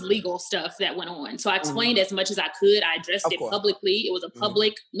explained it was legal stuff that went on. So I explained as much as I could. I addressed it publicly. It was a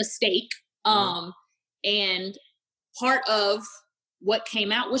public mistake. And part of what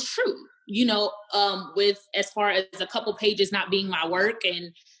came out was true, with as far as a couple pages not being my work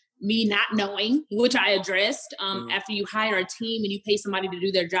and me not knowing, which I addressed. After you hire a team and you pay somebody to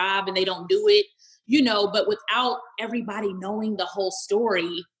do their job and they don't do it, but without everybody knowing the whole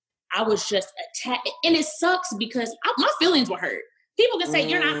story, I was just attacked. And it sucks because my feelings were hurt. People can say,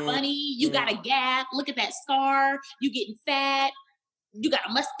 you're not funny. You got a gap. Look at that scar. You getting fat. You got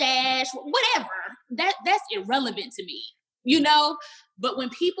a mustache. Whatever. That's irrelevant to me, But when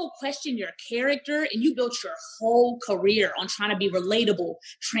people question your character and you built your whole career on trying to be relatable,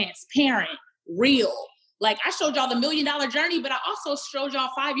 transparent, real. Like, I showed y'all the $1 Million Journey, but I also showed y'all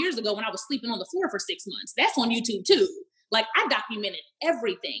 5 years ago when I was sleeping on the floor for 6 months. That's on YouTube too. Like, I documented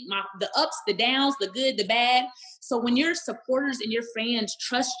everything, the ups, the downs, the good, the bad. So when your supporters and your fans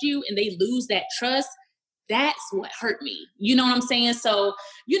trust you and they lose that trust, that's what hurt me. You know what I'm saying? So,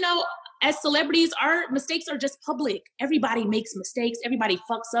 as celebrities, our mistakes are just public. Everybody makes mistakes. Everybody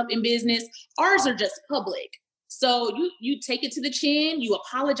fucks up in business. Ours are just public. So you take it to the chin, you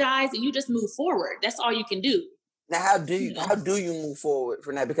apologize, and you just move forward. That's all you can do. Now, how do you move forward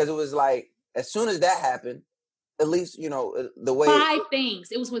from that? Because it was like, as soon as that happened, at least, the way... 5 things.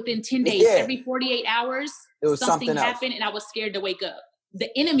 It was within 10 days. Yeah. Every 48 hours, it was something happened, and I was scared to wake up. The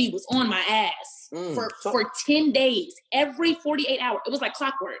enemy was on my ass for 10 days. Every 48 hours. It was like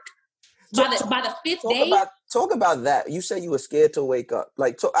clockwork. By the 5th day... Talk about that. You said you were scared to wake up.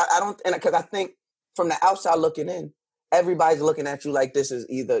 Like, I don't... And because I think from the outside looking in, everybody's looking at you like this is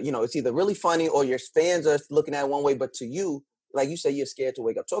either, it's either really funny or your fans are looking at it one way, but to you, like you say, you're scared to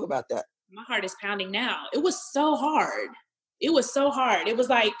wake up. Talk about that. My heart is pounding now. It was so hard. It was so hard. It was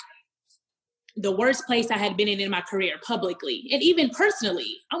like the worst place I had been in my career publicly. And even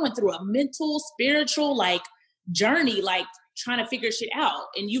personally, I went through a mental, spiritual, journey, trying to figure shit out.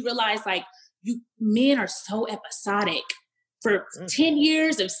 And you realize, men are so episodic. For 10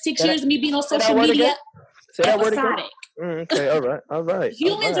 years or 6 years of me being on social media, episodic. Okay, all right.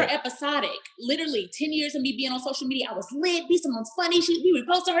 Humans are episodic. Literally, 10 years of me being on social media, I was lit. Be someone's funny. We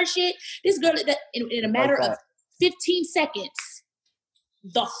reposted her shit. This girl, in a matter of 15 seconds,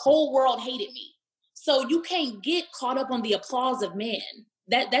 the whole world hated me. So you can't get caught up on the applause of men.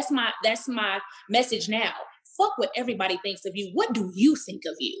 That's my message now. Fuck what everybody thinks of you. What do you think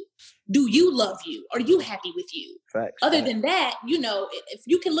of you? Do you love you? Are you happy with you? Facts. Other than that, if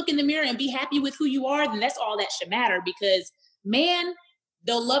you can look in the mirror and be happy with who you are, then that's all that should matter, because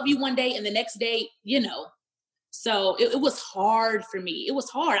they'll love you one day and the next day, So it was hard for me. It was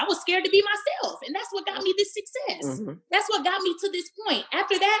hard. I was scared to be myself. And that's what got me this success. Mm-hmm. That's what got me to this point.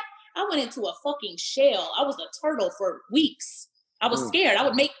 After that, I went into a fucking shell. I was a turtle for weeks. I was scared. I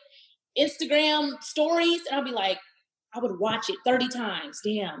would make Instagram stories and I'd be like, I would watch it 30 times.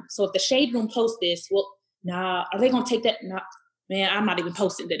 Damn. So if the Shade Room posts this, well, nah, are they going to take that? Nah, man, I'm not even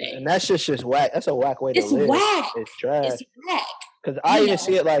posting today. And that's just whack. That's a whack way to live. It's whack. It's trash. It's whack. Because I even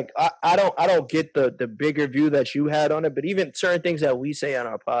see it I don't get the bigger view that you had on it, but even certain things that we say on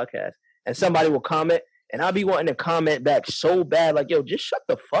our podcast, and somebody will comment, and I'll be wanting to comment back so bad, like, yo, just shut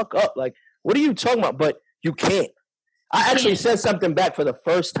the fuck up. Like, what are you talking about? But you can't. I actually said something back for the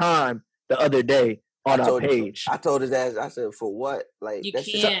first time the other day on our page. I told his ass, I said, for what? Like, you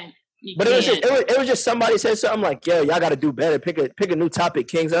can't. But it was just somebody said something like, yo, y'all got to do better. Pick a new topic,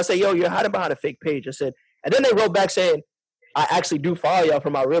 Kings. And I said, yo, you're hiding behind a fake page. I said, and then they wrote back saying, I actually do follow y'all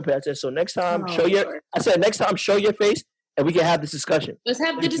from my real page. I said, so next time, show your face and we can have this discussion. Let's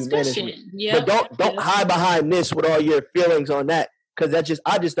have the discussion. Yeah. But don't hide behind this with all your feelings on that, because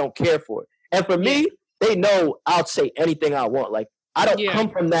I just don't care for it. And for me, they know I'll say anything I want. Like, I don't come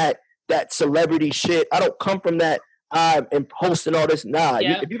from that celebrity shit. I don't come from that I'm posting all this. Nah,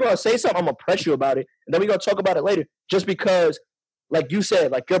 if you're going to say something, I'm going to press you about it. And then we're going to talk about it later. Just because, like you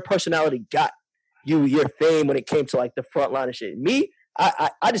said, like, your personality got you your fame when it came to, like, the front line of shit. Me, I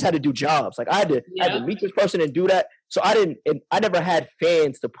just had to do jobs. Like, I had to meet this person and do that. So I never had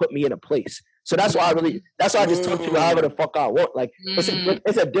fans to put me in a place. So that's why I just talk to you however the fuck I want. Like,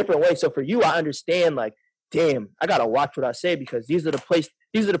 it's a different way. So for you, I understand, like, damn, I gotta watch what I say, because these are the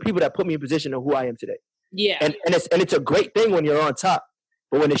these are the people that put me in position of who I am today. Yeah. And it's a great thing when you're on top.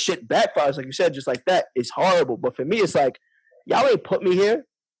 But when the shit backfires, like you said, just like that, it's horrible. But for me, it's like, y'all ain't put me here.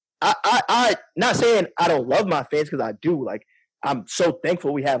 I not saying I don't love my fans, because I do. Like, I'm so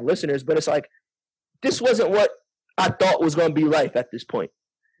thankful we have listeners, but it's like, this wasn't what I thought was going to be life at this point.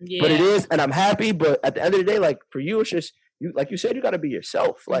 Yeah. But it is, and I'm happy. But at the end of the day, like, for you, it's just, you, like you said, you got to be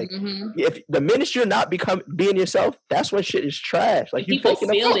yourself. Like, if the minute you're not being yourself, that's when shit is trash. Like, you people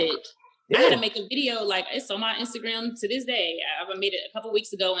feel it. Yeah. I had to make a video, like, it's on my Instagram to this day. I made it a couple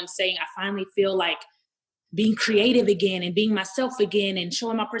weeks ago and saying I finally feel like being creative again and being myself again and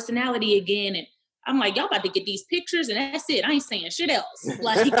showing my personality again. And I'm like, y'all about to get these pictures and that's it. I ain't saying shit else.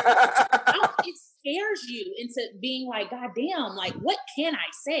 Like, it scares you into being like, God damn, like, what can I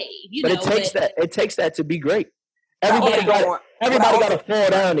say? You know, it takes that to be great. Everybody got to fall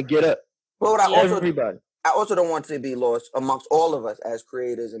down to get up. But I also don't want to be lost amongst all of us as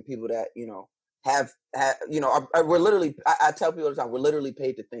creators and people that, you know, have you know, we're literally, I tell people all the time, we're literally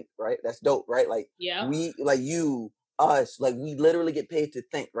paid to think, right? That's dope, right? Like, we, like you, us, like, we literally get paid to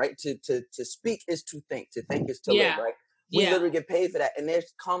think, right? To speak is to think is to live, right? We literally get paid for that. And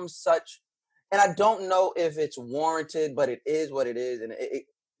there's comes such, and I don't know if it's warranted, but it is what it is. And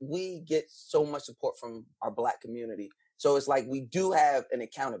we get so much support from our Black community. So it's like, we do have an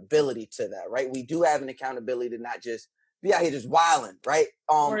accountability to that, right? We do have an accountability to not just be out here just wilding, right?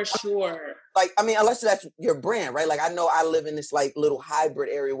 For sure. Like, I mean, unless that's your brand, right? Like, I know I live in this like little hybrid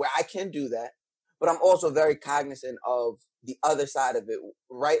area where I can do that, but I'm also very cognizant of the other side of it,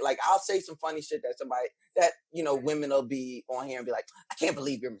 right? Like, I'll say some funny shit that you know, women will be on here and be like, I can't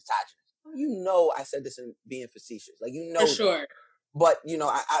believe you're misogynist. You know, I said this in being facetious. Like, you know, for sure. But, you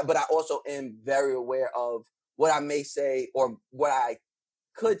know, but I also am very aware of what I may say or what I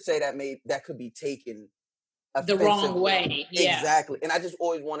could say that could be taken the wrong way. Yeah. Exactly. And I just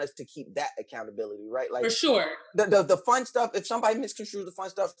always want us to keep that accountability, right? Like, for sure. The fun stuff, if somebody misconstrues the fun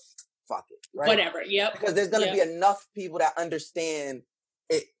stuff, fuck it. Right? Whatever. Yep. Because there's gonna be enough people that understand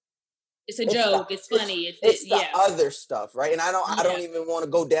it. It's a joke. It's funny. It's the other stuff, right? And I don't even want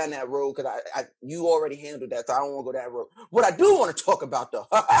to go down that road because you already handled that, so I don't want to go that road. What I do want to talk about though,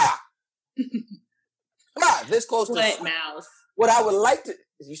 come on, this close to mouse. What I would like to,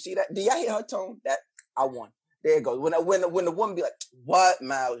 you see that? Do y'all hear her tone? That I won. There it goes. When the woman be like, "What,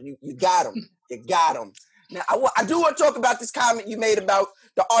 Miles? You got him. You got him." Now I do want to talk about this comment you made about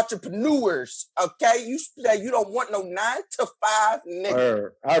the entrepreneurs. Okay, you said you don't want no 9-to-5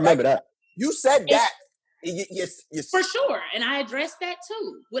 nigga. I remember that. You said that. Yes, for sure, and I addressed that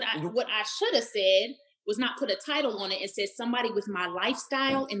too. What I should have said was not put a title on it and said somebody with my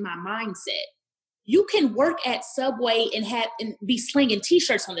lifestyle and my mindset. You can work at Subway and be slinging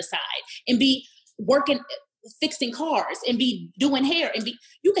T-shirts on the side and be working, fixing cars and be doing hair and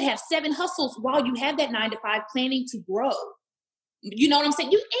you can have 7 hustles while you have that 9-to-5 planning to grow. You know what I'm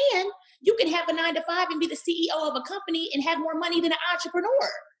saying? You can have a 9-to-5 and be the CEO of a company and have more money than an entrepreneur.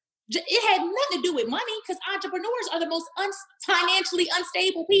 It had nothing to do with money because entrepreneurs are the most financially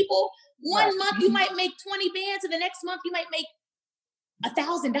unstable people. One month you might make 20 bands and the next month you might make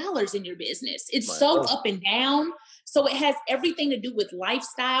 $1,000 in your business. It's so up and down. So it has everything to do with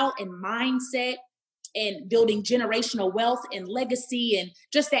lifestyle and mindset and building generational wealth and legacy and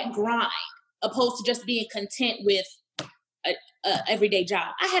just that grind, opposed to just being content with a everyday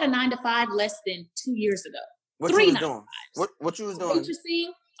job. I had a 9-to-5 less than 2 years ago. What you was doing? What you was doing?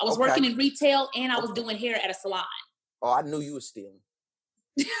 Interesting. I was working in retail and I was doing hair at a salon. Oh, I knew you was stealing.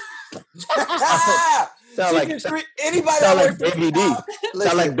 Sound like Baby D.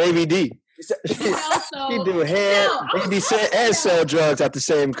 Sound like Baby D. He do hair, babysit, and sell drugs at the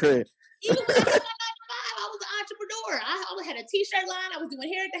same crib. Even when I was 9-to-5, I was an entrepreneur. I had a T-shirt line. I was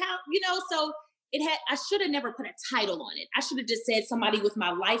doing hair at the house. You know, so I should have never put a title on it. I should have just said somebody with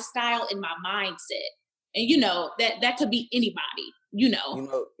my lifestyle and my mindset. And you know that could be anybody. You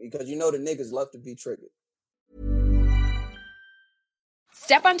know, because the niggas love to be triggered.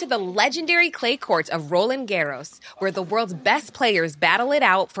 Step onto the legendary clay courts of Roland Garros, where the world's best players battle it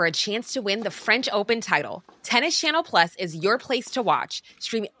out for a chance to win the French Open title. Tennis Channel Plus is your place to watch.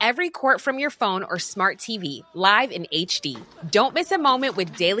 Stream every court from your phone or smart TV, live in HD. Don't miss a moment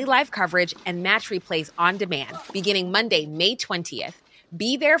with daily live coverage and match replays on demand, beginning Monday, May 20th.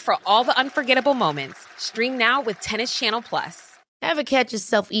 Be there for all the unforgettable moments. Stream now with Tennis Channel Plus. Ever catch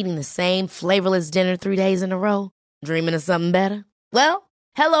yourself eating the same flavorless dinner 3 days in a row? Dreaming of something better? Well,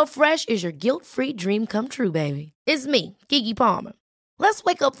 HelloFresh is your guilt-free dream come true, baby. It's me, Keke Palmer. Let's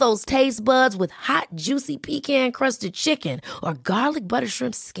wake up those taste buds with hot, juicy pecan-crusted chicken or garlic butter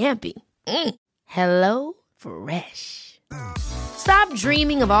shrimp scampi. Hello Fresh. Stop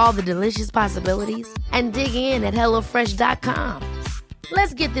dreaming of all the delicious possibilities and dig in at HelloFresh.com.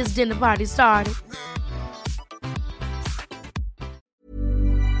 Let's get this dinner party started.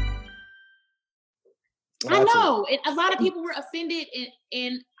 I know. And a lot of people were offended,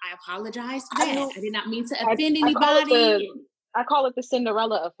 and I apologize for that. I did not mean to offend anybody. I call it the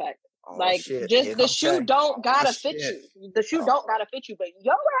Cinderella effect. The shoe don't gotta fit you. The shoe don't gotta fit you, but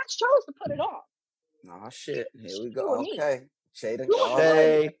your ass chose to put it on. Oh shit! Here we go. Okay, Shada.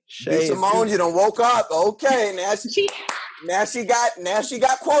 Shay Simone, you done woke up. Okay, now she got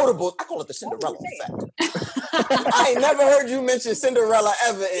quotables. I call it the Cinderella effect. I ain't never heard you mention Cinderella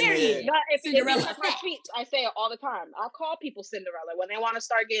ever in here. Cinderella effect. My tweets, I say it all the time. I'll call people Cinderella when they want to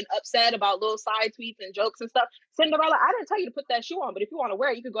start getting upset about little side tweets and jokes and stuff. Cinderella, I didn't tell you to put that shoe on, but if you want to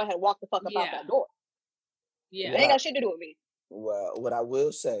wear it, you can go ahead and walk the fuck up out that door. Yeah, it ain't got shit to do with me. Well, what I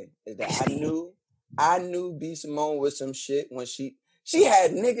will say is that I knew B Simone with some shit when she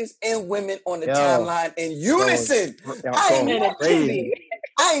had niggas and women on the timeline in unison.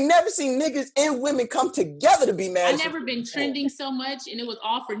 I ain't never seen niggas and women come together to be mad. I never been trending so much, and it was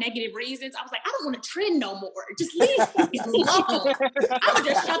all for negative reasons. I was like, I don't want to trend no more. Just leave me alone. I would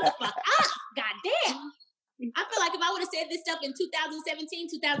just shut the fuck up. Goddamn. I feel like if I would have said this stuff in 2017,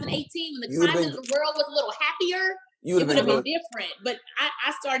 2018, when the climate of the world was a little happier, it would have been different. But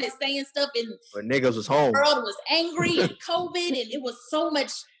I started saying stuff when niggas was home. The world was angry and COVID, and it was so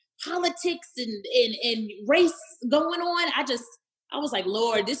much politics and race going on. I was like,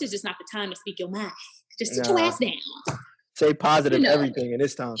 Lord, this is just not the time to speak your mind. Just sit your ass down. Say positive everything in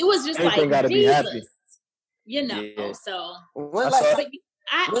this time. It was just everything gotta be happy. So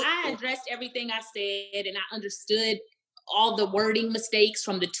I addressed everything I said, and I understood all the wording mistakes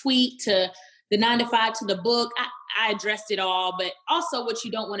from the tweet to the 9 to 5 to the book. I addressed it all, but also what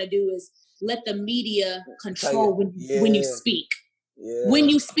you don't want to do is let the media control when you speak. Yeah. When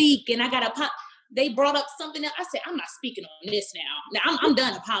you speak, and I got to pop. They brought up something else. I said, I'm not speaking on this now. Now I'm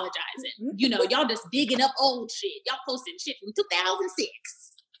done apologizing. You know, y'all just digging up old shit. Y'all posting shit from 2006.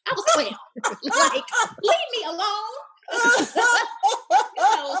 I was 12. Like, leave me alone.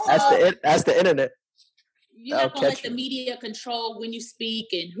 That's the internet. You're not gonna let the media control when you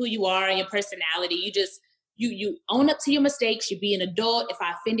speak and who you are and your personality. You just you own up to your mistakes. You be an adult. If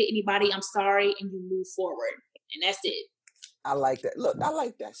I offended anybody, I'm sorry, and you move forward. And that's it. I like that. Look, I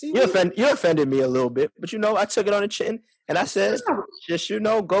like that. See, you offended me a little bit, but I took it on the chin and I said, just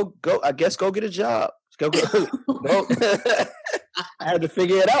go. I guess go get a job. Go. I had to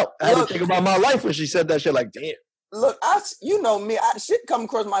figure it out. I had to think about my life when she said that shit. Like, damn. Look, you know me. Shit come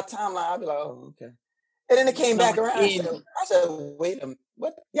across my timeline. I'll be like, oh, okay. And then it came back around. I said, wait a minute.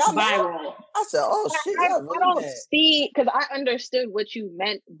 What? Y'all viral. I said, oh shit. I don't see, because I understood what you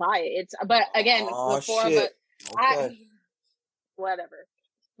meant by it. But again, the four of us, whatever.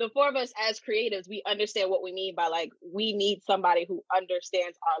 The four of us as creatives, we understand what we mean by, like, we need somebody who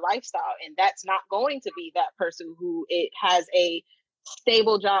understands our lifestyle, and that's not going to be that person who has a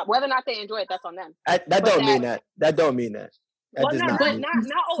stable job. Whether or not they enjoy it, that's on them. That don't mean that. That don't mean that. Not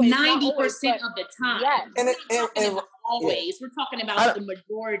always. 90% of the time. Yes. And always. We're talking about the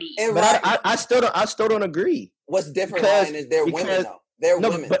majority. But I still don't agree. What's different, Ryan, is they're women though. They're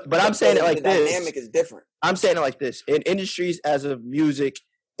women. But I'm saying it like this. The dynamic is different. I'm saying it like this. In industries as of music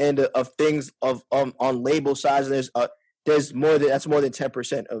and of things of on label size, there's more than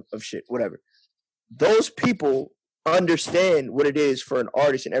 10% of shit, whatever. Those people understand what it is for an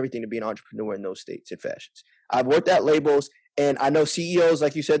artist and everything to be an entrepreneur in those states and fashions. I've worked at labels, and I know CEOs,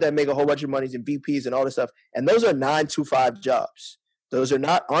 like you said, that make a whole bunch of money, and VPs and all this stuff. And those are 9 to 5 jobs. Those are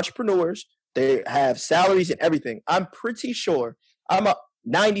not entrepreneurs. They have salaries and everything. I'm pretty sure, I'm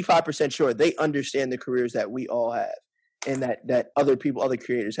 95% sure they understand the careers that we all have and that other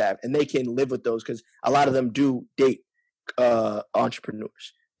creators have. And they can live with those because a lot of them do date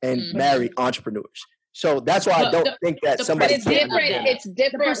entrepreneurs and marry entrepreneurs. So that's why I don't think that somebody. It's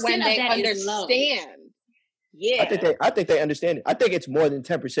different when they understand. Yeah, I think they understand it. I think it's more than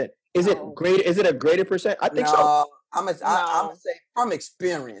 10%. Is it great? Is it a greater percent? I think so. I'm gonna say from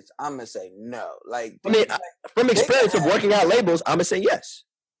experience. I'm gonna say no. Like, I mean, from experience of working out labels, I'm gonna say yes.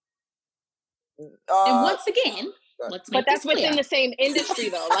 And once again, but that's within the same industry,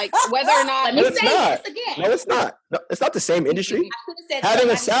 though. Like, whether or not. No, it's not. No, it's not the same industry. Having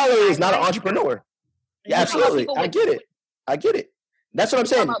a salary is not an entrepreneur. Yeah, absolutely. I get it. That's what I'm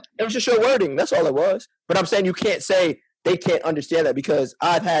saying. It was just your wording. That's all it was. But I'm saying you can't say they can't understand that because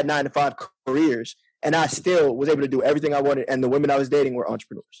I've had 9 to 5 careers and I still was able to do everything I wanted. And the women I was dating were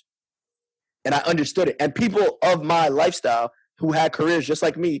entrepreneurs. And I understood it. And people of my lifestyle who had careers just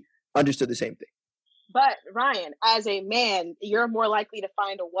like me understood the same thing. But Ryan, as a man, you're more likely to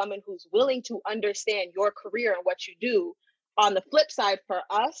find a woman who's willing to understand your career and what you do. On the flip side, for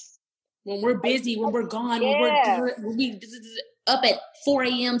us, when we're busy, when we're gone, when we up at 4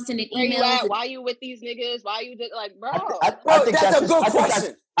 a.m. sending emails. Why you with these niggas? Why you like, bro? I think that's a good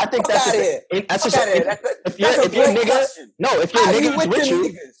question. I think that's it. If you're a nigga, no, if you're a nigga with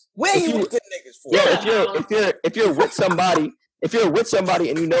you, where you with the niggas for? Yeah, if you're with somebody,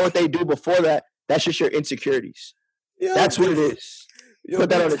 and you know what they do before that, that's just your insecurities. That's what it is. Put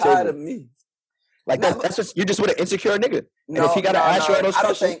that on the table. Of me. Like that's just you're just with an insecure nigga. And if he gotta ask you all those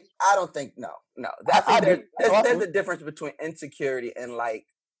questions, I don't think. There's a difference between insecurity and like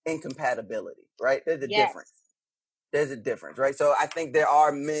incompatibility, right? There's a difference. There's a difference, right? So I think there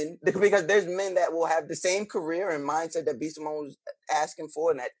are men, because there's men that will have the same career and mindset that B. Simone was asking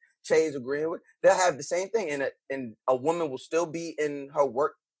for and that Che's agreeing with. They'll have the same thing, and a woman will still be in her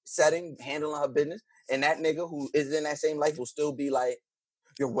work setting, handling her business, and that nigga who is in that same life will still be like,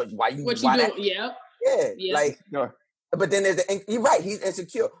 why you doing? Yeah. Like, but then you're right, he's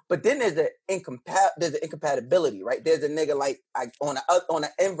insecure. But then there's an incompatibility, right? There's a nigga like on the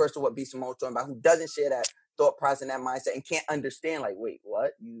inverse of what B. Simone's talking about, who doesn't share that thought process and that mindset and can't understand. Like, wait,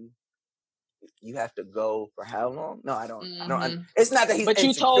 what? You have to go for how long? No, I don't. Mm-hmm. I don't. It's not that he's. But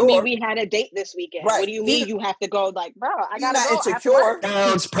you told me we had a date this weekend. Right. What do you mean you have to go? Like, bro, I gotta go. Insecure.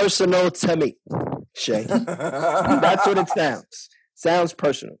 Sounds personal to me, Shay. That's what it sounds. Sounds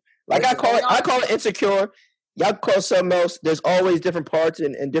personal. Like I call it insecure. Y'all call something else. There's always different parts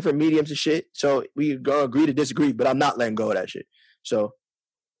and different mediums of shit. So we gonna agree to disagree, but I'm not letting go of that shit. So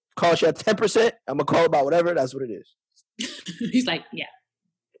call shit 10%. I'm gonna call about whatever. That's what it is. He's like, yeah.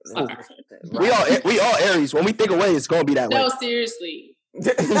 We all Aries. When we think away, it's gonna be that way. No, seriously.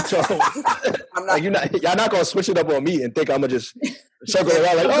 So, y'all not gonna switch it up on me and think I'm gonna just circle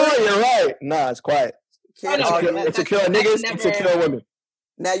around like, oh, you're right. Nah, it's quiet. Insecure niggas, insecure women.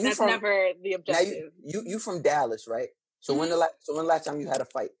 Now that's never the objective. Now you from Dallas, right? So when the last time you had a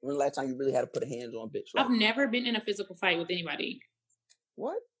fight? When the last time you really had to put a hands on bitch? Right? I've never been in a physical fight with anybody.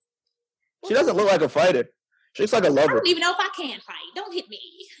 What? She doesn't look like a fighter. She looks like a lover. I don't even know if I can fight. Don't hit me.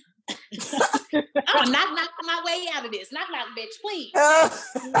 I'm not knocking my way out of this. Knock, bitch, please.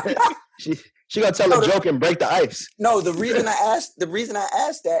 She gonna tell a joke and break the ice. No, the reason I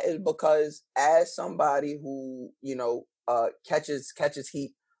asked that is because as somebody who catches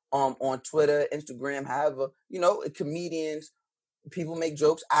heat on Twitter, Instagram, however, comedians, people make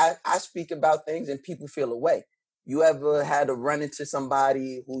jokes. I speak about things and people feel away. You ever had to run into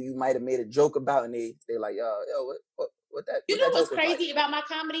somebody who you might have made a joke about and they're like, yo, what that? You know what's crazy about my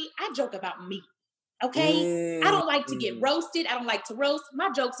comedy? I joke about me. Okay? I don't like to get roasted. I don't like to roast. My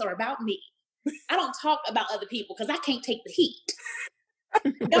jokes are about me. I don't talk about other people because I can't take the heat.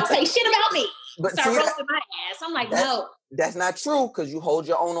 Don't say shit about me. But start roasting my ass. I'm like, no. That's not true because you hold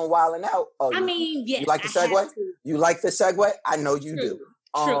your own on Wildin' Out. Oh, yeah. You like the segue? You like the segue? I know you do.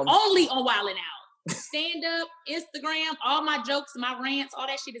 True. Only on Wildin' Out. Stand up, Instagram, all my jokes, my rants, all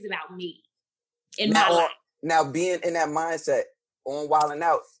that shit is about me in my life. Now, being in that mindset on Wildin'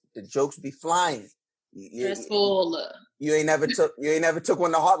 Out, the jokes be flying. Stressful. You ain't never took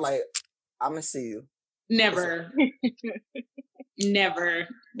one to heart like, I'm gonna see you. Never. Never.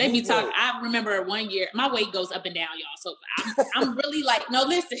 They be talking. I remember one year, my weight goes up and down, y'all. So I'm really like, no,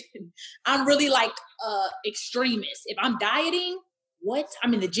 listen, I'm really like extremist. If I'm dieting,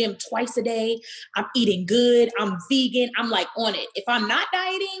 I'm in the gym twice a day. I'm eating good. I'm vegan. I'm like on it. If I'm not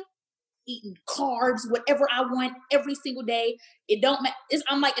dieting, eating carbs, whatever I want every single day, it don't matter.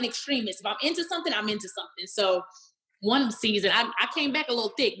 I'm like an extremist. If I'm into something, I'm into something. So one season, I came back a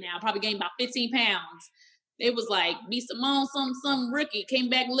little thick now. Probably gained about 15 pounds. It was like B. Simone, some rookie came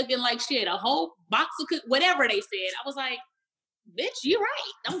back looking like shit. A whole box of whatever they said. I was like, bitch, you're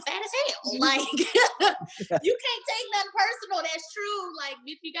right. I'm fat as hell. Like, you can't take nothing personal. That's true. Like,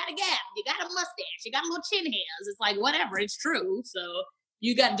 bitch, you got a gap. You got a mustache. You got a little chin hairs. It's like, whatever. It's true. So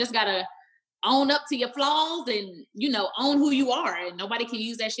you just got to own up to your flaws and, own who you are. And nobody can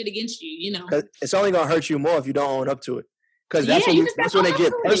use that shit against you, It's only going to hurt you more if you don't own up to it. Because that's when they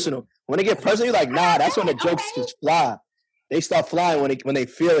get personal. When they get personal, you're like, nah, that's when the jokes just fly. They start flying when they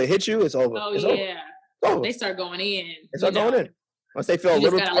feel it hit you, it's over. Oh, it's yeah. over. They start going in. They start going in. Once they feel a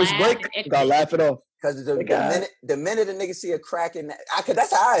little ice break, you gotta laugh it off. Because the minute a nigga see a crack in that,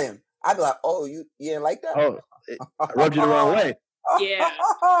 that's how I am. I'd be like, oh, you ain't like that? Oh, I rubbed you the wrong way. Yeah.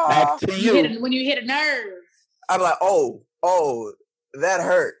 Back to you. When you hit a nerve. I'd be like, oh, that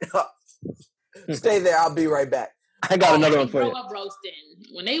hurt. Stay there. I'll be right back. I got another one for you. Grow up roasting.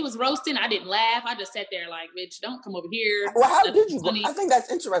 When they was roasting, I didn't laugh. I just sat there like, bitch, don't come over here. Well, how did you grow? I think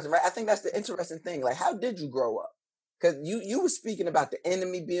that's interesting, right? I think that's the interesting thing. Like, how did you grow up? Because you were speaking about the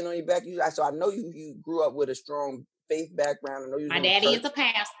enemy being on your back. So I know you grew up with a strong faith background. I know my daddy is a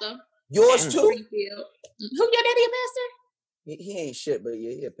pastor. Yours too? Who, your daddy a pastor? He ain't shit, but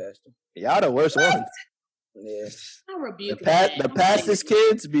yeah, he a pastor. Y'all the worst ones. Yeah. I rebuke the pastor's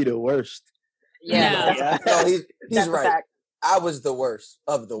kids be the worst. Yeah. No, he's right. I was the worst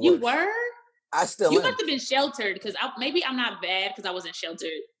of the worst. You were? I still You am. must have been sheltered because maybe I'm not bad because I wasn't sheltered.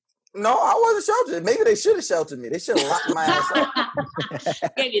 No, I wasn't sheltered. Maybe they should have sheltered me. They should have locked my ass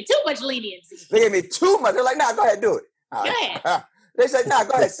up. Gave you too much leniency. They gave me too much. They're like, nah, go ahead, do it. Go ahead. They said, nah,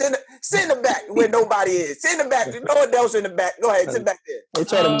 go ahead. Sit in the back where nobody is. Sit in the back. No one else in the back. Go ahead, sit back there.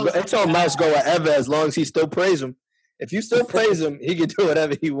 They told Mouse go wherever as long as he still praise him. If you still praise him, he can do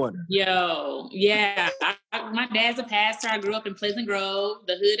whatever he wants. Yo, yeah. My dad's a pastor. I grew up in Pleasant Grove,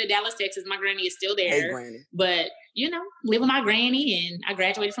 the hood of Dallas, Texas. My granny is still there. Hey, granny. But, live with my granny, and I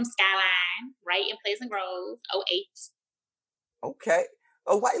graduated from Skyline, right in Pleasant Grove, 08. Okay.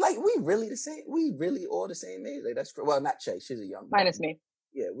 Oh, why? Like, we really the same? We really all the same age? Like, that's well, not Che. She's a young girl. Minus me.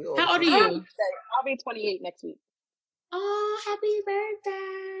 Yeah, we all. How old are you? I'll be 28 next week. Oh, happy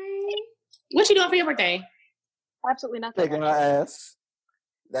birthday! What you doing for your birthday? Absolutely nothing. Taking her ass.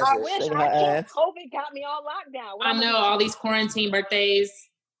 That's I it. wish. Taking her ass. COVID got me on lockdown. I know all these quarantine birthdays.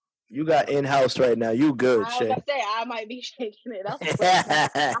 You got in-house right now. You good, I was Shay. gonna say I might be shaking it up.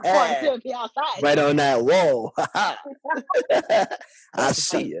 I'm going to be outside. Right on that wall. I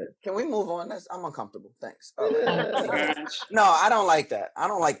see you. Can we move on? I'm uncomfortable. Thanks. No, I don't like that. I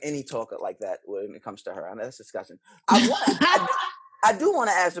don't like any talk like that when it comes to her. I know that's disgusting. I do want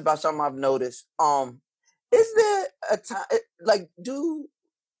to ask about something I've noticed. Is there a time, like, do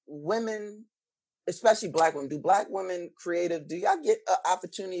women, especially black women, do y'all get an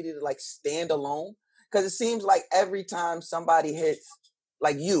opportunity to like stand alone? Because it seems like every time somebody hits,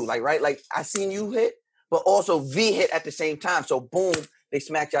 like you, like, right? Like I seen you hit, but also V hit at the same time. So boom, they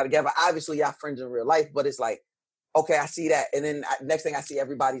smacked y'all together. Obviously y'all friends in real life, but it's like, okay, I see that. And then next thing I see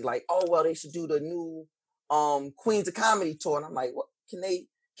everybody's like, oh, well, they should do the new Queens of Comedy tour. And I'm like, what can they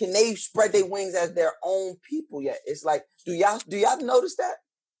spread their wings as their own people yet? It's like, do y'all notice that?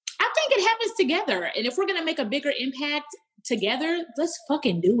 I think it happens together. And if we're going to make a bigger impact together, let's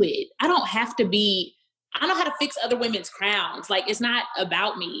fucking do it. I don't know how to fix other women's crowns. Like, it's not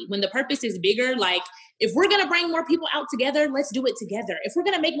about me. When the purpose is bigger, like, if we're going to bring more people out together, let's do it together. If we're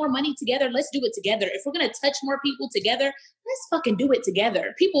going to make more money together, let's do it together. If we're going to touch more people together, let's fucking do it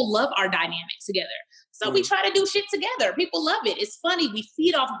together. People love our dynamics together. So we try to do shit together. People love it. It's funny. We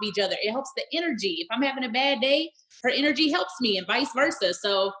feed off of each other. It helps the energy. If I'm having a bad day, her energy helps me and vice versa.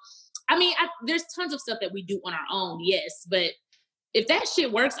 So, I mean, there's tons of stuff that we do on our own, yes. But if that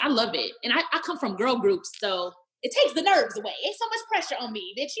shit works, I love it. And I come from girl groups, so it takes the nerves away. Ain't so much pressure on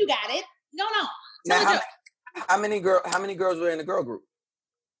me, bitch. You got it. Go on. Now, how many girls were in the girl group?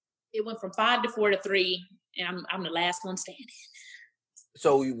 It went from 5 to 4 to 3, and I'm the last one standing.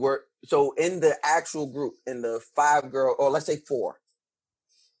 So in the actual group, in the 5 girl, or let's say 4,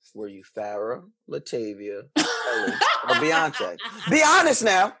 were you Farrah, Latavia, Ellie, or Beyonce? Be honest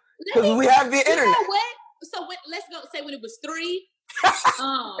now, because we have the internet. You know what? So let's go say when it was 3.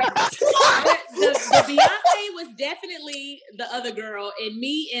 The Beyonce was definitely the other girl, and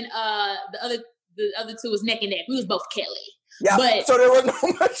me and the other 2 was neck and neck. We was both Kelly. Yeah, but so there was no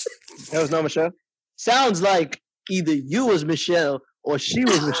Michelle. There was no Michelle? Sounds like either you was Michelle or she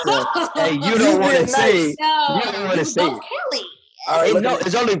was Michelle, and you don't want to say. No, you don't want to say both Kelly. All right, no,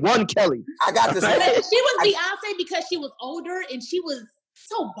 there's only one Kelly. I got this. She was Beyonce because she was older and she was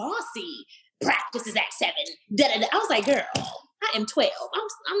so bossy. Practices at 7. Da-da-da. I was like, girl, I am 12.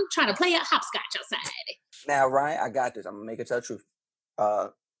 I'm trying to play a hopscotch outside. Now, Ryan, I got this. I'm gonna make it tell the truth.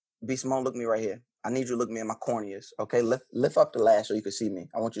 B. Simone, look me right here. I need you to look me in my corneas. Okay, lift up the lash so you can see me.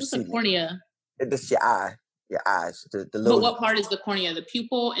 I want you to see me. Cornea? This is your eye. Your eyes. The little. But what part is the cornea? The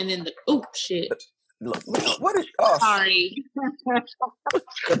pupil, and then the shit. Look, what is? Oh, sorry.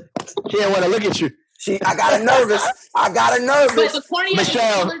 She didn't want to look at you. I got her nervous. But the cornea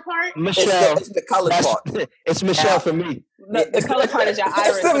Michelle, is the colored part? Michelle. It's the colored part. It's Michelle for me. The colored part is your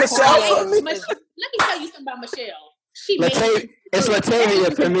iris. It's the Michelle for me. Let me tell you something about Michelle. It's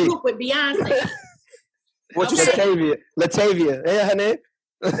Latavia for me. With Beyonce. What you say? Latavia. Yeah, her name?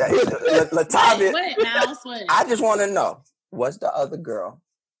 Latavia. What? I just want to know, was the other girl,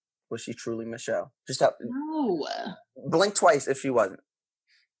 was she truly Michelle? Just help. No. Blink twice if she wasn't.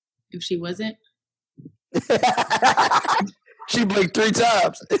 If she wasn't? She blinked 3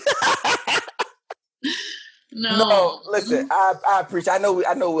 times. No, listen. I appreciate. I know.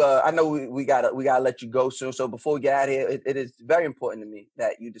 We gotta let you go soon. So before we get out of here, it is very important to me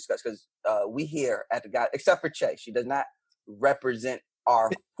that you discuss because we here at the guy, except for Che, she does not represent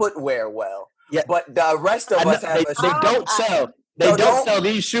our footwear well. Yeah, but the rest of us have. They don't sell. They don't sell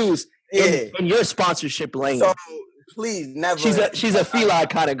these shoes in your sponsorship lane. So please, never. She's a feline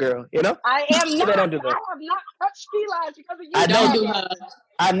kind of girl, you know. I am not. I have not touched felines because of you.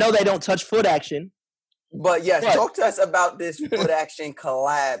 I know they don't touch foot action. But yes, talk to us about this foot action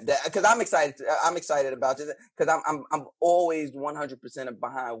collab because I'm excited. I'm excited about this because I'm always 100%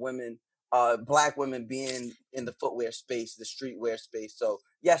 behind women, Black women being in the footwear space, the streetwear space. So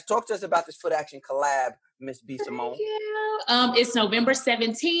yes, talk to us about this foot action collab, Miss B. Simone. Thank you. It's November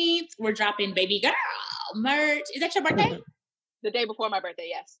 17th. We're dropping Baby Girl merch. Is that your birthday? The day before my birthday.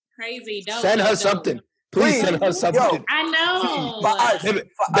 Yes. Crazy. Dope. Send her something. Please send her something. Yo, I know.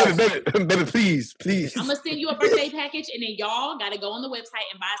 Baby, please. I'm going to send you a birthday package, and then y'all got to go on the website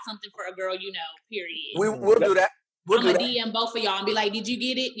and buy something for a girl you know, period. We'll do that. I'm going to DM both of y'all and be like, did you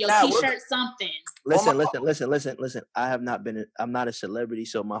get it? Your t-shirt, something. Listen. I'm not a celebrity,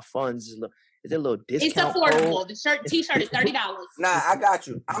 so my funds is a little discount. It's affordable. The t-shirt is $30. Nah, I got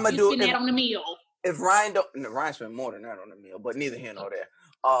you. I'm going to do it. Spend that on the meal. If Ryan Ryan spent more than that on the meal, but neither here nor there.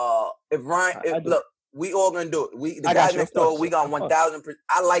 If Ryan, look. We all gonna do it. The guys next door, we got 1,000%.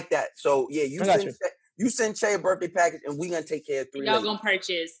 I like that. So yeah, you send Che a birthday package, and we gonna take care of 3. Y'all gonna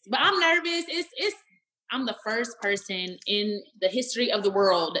purchase. But I'm nervous. I'm the first person in the history of the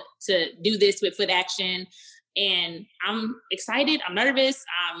world to do this with Foot Action, and I'm excited. I'm nervous.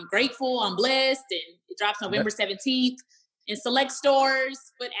 I'm grateful. I'm blessed. And it drops November 17th in select stores.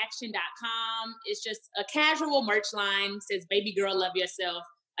 Footaction.com. It's just a casual merch line. It says "Baby Girl, Love Yourself."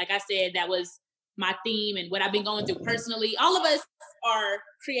 Like I said, that was my theme and what I've been going through personally. All of us are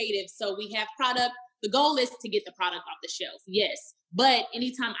creative, so we have product. The goal is to get the product off the shelf, yes. But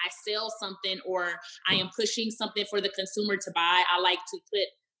anytime I sell something or I am pushing something for the consumer to buy, I like to put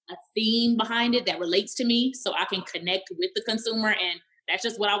a theme behind it that relates to me so I can connect with the consumer. And that's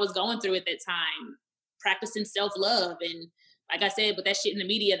just what I was going through at that time, practicing self-love. And like I said, but that shit in the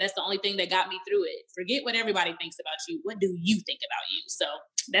media, that's the only thing that got me through it. Forget what everybody thinks about you. What do you think about you? So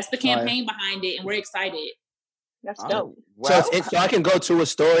that's the campaign behind it, and we're excited. That's dope. Well, so I can go to a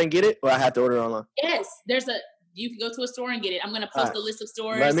store and get it, or I have to order it online? Yes, you can go to a store and get it. I'm going to post a list of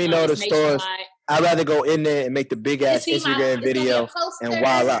stores. Let me know the stores. I'd rather go in there and make the big ass Instagram video and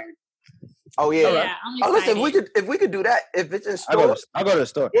wild out. Oh yeah. Right. Oh, listen, if we could do that, if it's in store, I'll go to the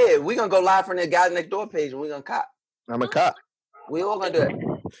store. Yeah, we're gonna go live from the Guys Next Door page, and we're gonna cop. I'm a cop. We all gonna do it.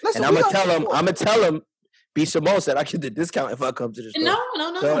 Listen, and I'm gonna tell him. B. Simone said I get the discount if I come to the store. No.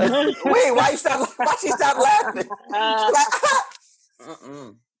 So, wait, why she stop laughing?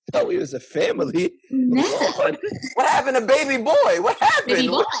 Thought we was a family. No. What happened to Baby Boy? What happened? Baby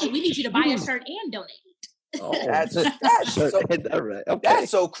Boy, we need you to buy a shirt and donate. Oh, that's so, all right. Okay.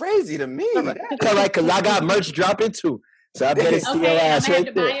 That's so crazy to me. All right, because I got merch dropping too. So I better see your ass right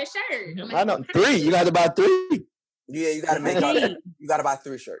there. Buy a shirt. I know 3. You got to buy 3. Yeah, you got to make up. You got to buy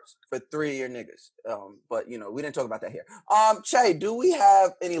 3 shirts for 3 of your niggas. But we didn't talk about that here. Che, do we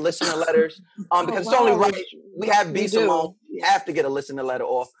have any listener letters? Because it's only right. We have B. Simone. We have to get a listener letter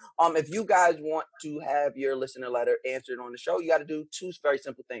off. If you guys want to have your listener letter answered on the show, you got to do 2 very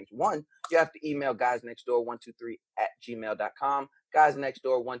simple things. 1, you have to email guysnextdoor123@gmail.com.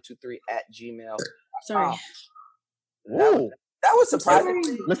 Guysnextdoor123@gmail.com. Sorry. That was surprising.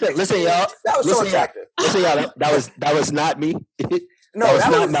 Listen, y'all. That was so attractive. Listen, y'all. That was not me. No,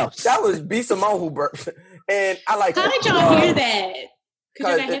 that was B. Simone who burped. And I like How did y'all hear that?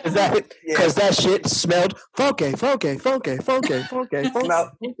 Because that shit smelled funky. Smell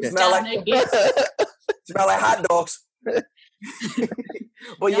like hot dogs.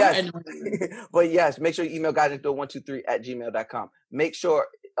 But yes, make sure you email guysnextdoor123@gmail.com. Make sure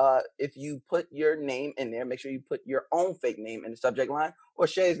if you put your name in there, make sure you put your own fake name in the subject line, or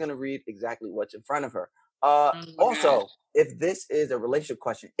Shay is going to read exactly what's in front of her. Also, if this is a relationship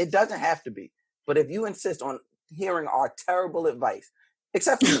question, it doesn't have to be, but if you insist on hearing our terrible advice,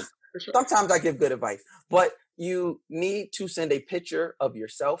 except for me, sometimes I give good advice, but you need to send a picture of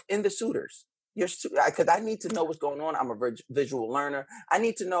yourself in the suitors. Because I need to know what's going on. I'm a visual learner. I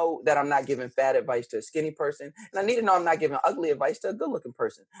need to know that I'm not giving fat advice to a skinny person, and I need to know I'm not giving ugly advice to a good-looking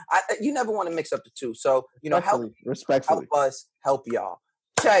person. You never want to mix up the two. So respectfully, help us help y'all.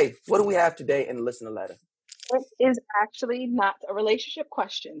 Che, what do we have today in the listener letter? It is actually not a relationship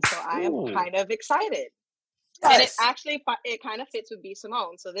question, so I am kind of excited. Yes. And it actually kind of fits with B.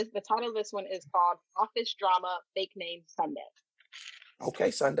 Simone. So the title of this one is called Office Drama Fake Name Sunday.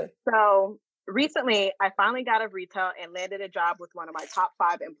 Okay, Sunday. So Recently, I finally got out of retail and landed a job with one of my top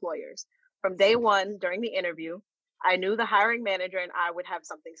 5 employers. From day one, during the interview, I knew the hiring manager and I would have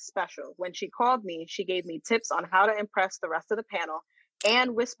something special. When she called me, she gave me tips on how to impress the rest of the panel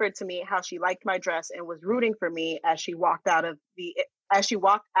and whispered to me how she liked my dress and was rooting for me as she walked out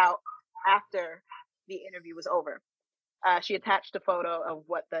after the interview was over. She attached a photo of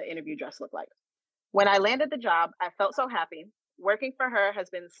what the interview dress looked like. When I landed the job, I felt so happy. Working for her has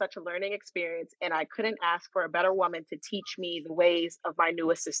been such a learning experience, and I couldn't ask for a better woman to teach me the ways of my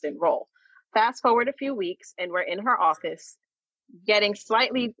new assistant role. Fast forward a few weeks, and we're in her office, getting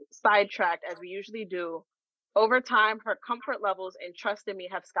slightly sidetracked as we usually do. Over time, her comfort levels and trust in me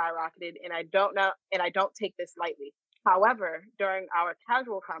have skyrocketed, and I don't take this lightly. However, during our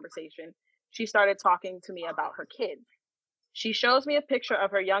casual conversation, she started talking to me about her kids. She shows me a picture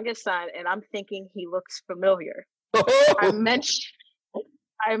of her youngest son, and I'm thinking he looks familiar. I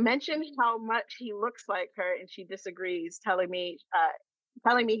mentioned how much he looks like her, and she disagrees, telling me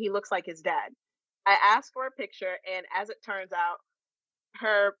he looks like his dad. I asked for a picture, and as it turns out,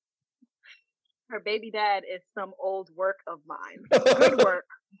 her baby dad is some old work of mine. Good work,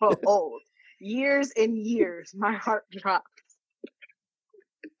 but old. Years and years, my heart drops.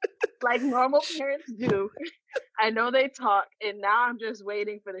 Like normal parents do. I know they talk, and now I'm just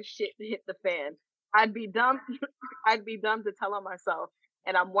waiting for the shit to hit the fan. I'd be dumb to tell on myself,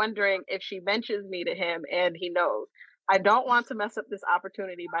 and I'm wondering if she mentions me to him and he knows. I don't want to mess up this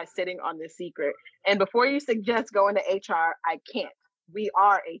opportunity by sitting on this secret. And before you suggest going to HR, I can't. We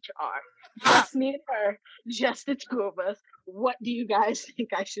are HR. Just me and her, just the two of us. What do you guys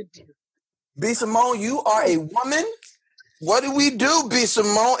think I should do? B. Simone, you are a woman. What do we do, B.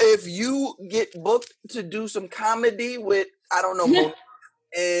 Simone, if you get booked to do some comedy with, I don't know,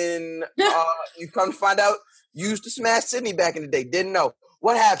 and you come to find out you used to smash Sydney back in the day, didn't know.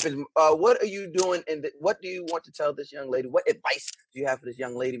 What happened? What are you doing, and what do you want to tell this young lady? What advice do you have for this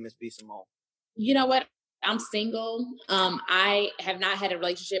young lady, Miss B. Simone? You know what? I'm single. I have not had a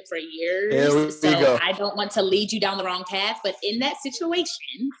relationship for years, so I don't want to lead you down the wrong path. But in that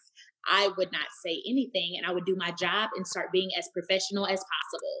situation, I would not say anything, and I would do my job and start being as professional as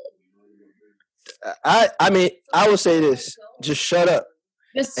possible. I mean, I would say this: just shut up.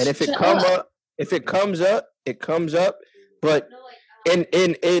 And if it comes up, it comes up. But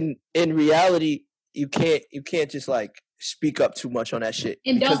in reality, you can't just like speak up too much on that shit.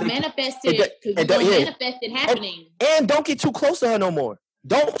 And don't manifest it, because you don't manifest it happening. And don't get too close to her no more.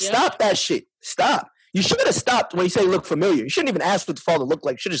 Don't stop that shit. Stop. You should have stopped when you say look familiar. You shouldn't even ask what the father looked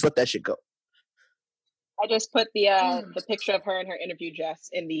like. You should just let that shit go. I just put the picture of her in her interview dress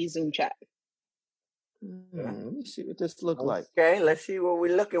in the Zoom chat. Let me see what this look like. Okay, let's see what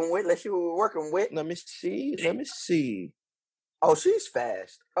we're looking with. Let's see what we're working with. Let me see. Oh, she's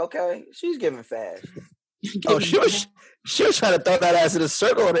fast. Okay, she's giving fast. Oh, she was trying to throw that ass in a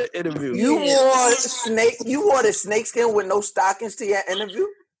circle in the interview. You wore the snakeskin with no stockings to your interview?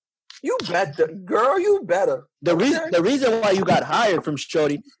 You better, girl. You better. The reason why you got hired from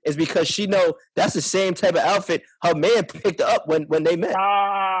Shorty is because she know that's the same type of outfit her man picked up when they met.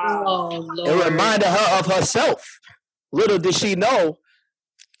 Oh, Lord. It reminded her of herself. Little did she know,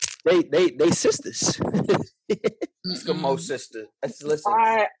 they sisters. Eskimo sister. Listen.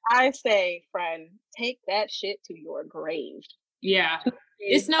 I say, friend, take that shit to your grave. Yeah,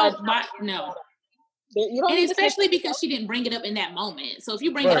 it's no. And especially because she didn't bring it up in that moment. So if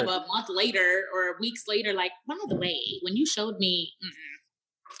you bring it up a month later or weeks later, like, by the way, when you showed me,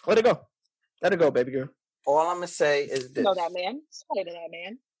 let it go. Let it go, baby girl. All I'm gonna say is this. Know that man. Sorry to that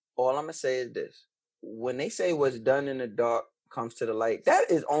man. All I'm gonna say is this: when they say what's done in the dark comes to the light,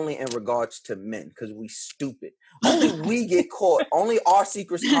 that is only in regards to men, because we stupid. Only we get caught. Only our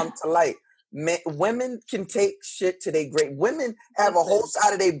secrets come to light. Men, women can take shit to their grave. Women have a whole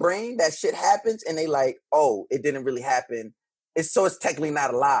side of their brain that shit happens, and they like, oh, it didn't really happen. It's technically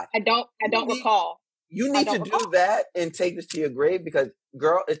not a lie. I don't recall. You need to do that and take this to your grave, because,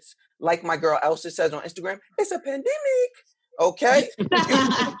 girl, it's like my girl Elsa says on Instagram, it's a pandemic. Okay?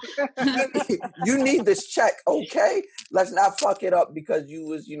 you need this check, okay? Let's not fuck it up because you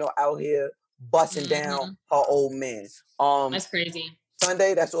was, out here busting down her old man. That's crazy.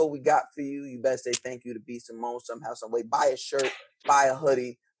 Sunday, that's all we got for you. You better say thank you to B. Simone somehow, some way. Buy a shirt, buy a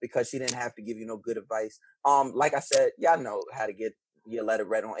hoodie, because she didn't have to give you no good advice. Like I said, y'all know how to get your letter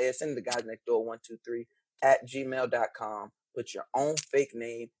read on air. Send the guys next door 123@gmail.com. Put your own fake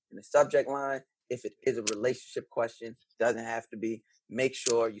name in the subject line. If it is a relationship question, doesn't have to be. Make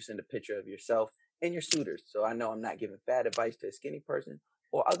sure you send a picture of yourself and your suitors. So I know I'm not giving bad advice to a skinny person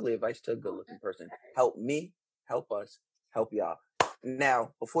or ugly advice to a good-looking person. Help me, help us, help y'all.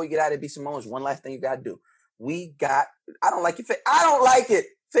 Now, before you get out of B. Simone's, one last thing you got to do. I don't like your face. I don't like it.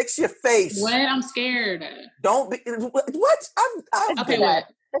 Fix your face. What? I'm scared. Don't be. What? Okay, what?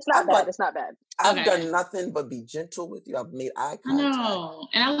 It's not bad. It's not bad. I've done nothing but be gentle with you. I've made eye contact. I know.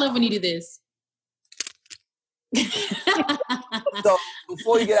 And I love when you do this. So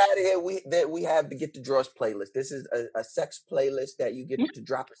before you get out of here, we have the Get the Draws playlist. This is a sex playlist that you get to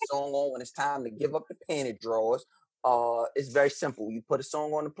drop a song on when it's time to give up the panty drawers. It's very simple. You put a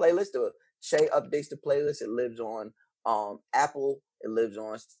song on the playlist. Shay updates the playlist. It lives on Apple. It lives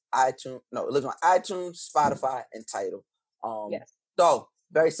on iTunes. No, it lives on iTunes, Spotify, and Tidal. Yes. So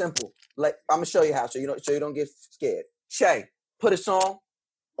very simple. Like I'm gonna show you how, so you don't get scared. Shay, put a song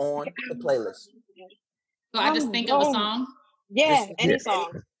on the playlist. So I just think of a song? Yeah, any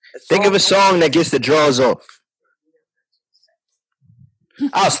song. Think of a song that gets the draws off.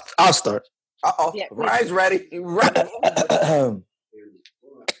 I'll start. Uh-oh. Yeah, Ryan's ready. I'm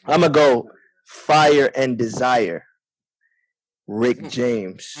going to go Fire and Desire. Rick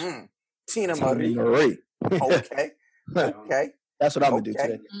James. Tina Marie. Okay. That's what I'm going to do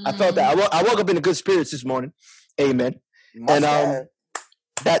today. I felt that. I woke up in good spirits this morning. Amen.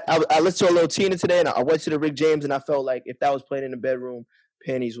 I listened to a little Tina today, and I went to the Rick James, and I felt like if that was playing in the bedroom,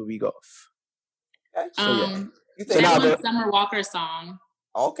 panties would be off. You think that Summer Walker song?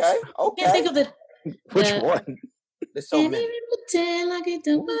 Okay. Can't think of which one? There's so many.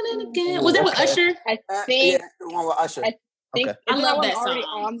 Was that with Usher? I think. Yeah, the one with Usher. I think I love that already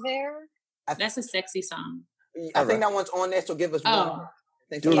song. on there. That's a sexy song. I think that one's on there. So give us one.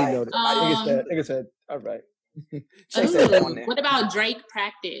 Duly noted. I think it said. All right. What about Drake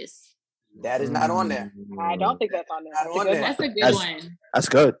Practice? That is not on there. I don't think that's on there. That's a good one.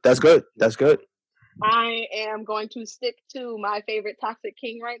 That's good. I am going to stick to my favorite Toxic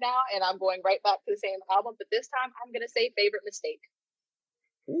King right now, and I'm going right back to the same album, but this time I'm going to say Favorite Mistake.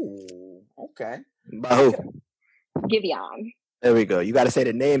 Ooh, okay. By who? Giveon. There we go. You got to say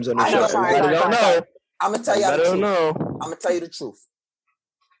the names on the show. Sorry. I'm going to tell you the truth. I'm going to tell you the truth.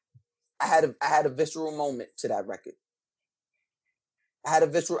 I had a visceral moment to that record. I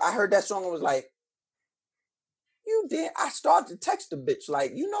heard that song and was like, you did. I started to text the bitch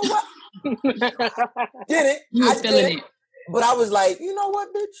like, you know what? Did it. I did it. But I was like, you know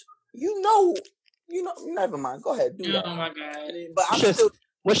what, bitch? You know, never mind. Go ahead, do that. Oh my God. But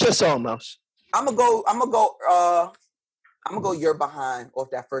what's your song, Mouse? I'm gonna go You're Behind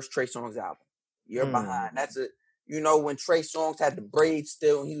off that first Trey Songz album. You're Behind. That's it. When Trey Songz had the braids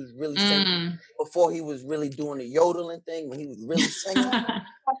still, and he was really singing before he was really doing the yodeling thing, when he was really singing. I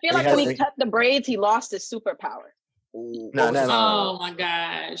feel like when he cut the braids, he lost his superpower. No. Oh my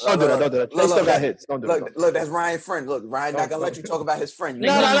gosh. Don't do that. They still got hits. Don't do it. Look, that's Ryan's friend. Look, Ryan not gonna let you talk about his friend.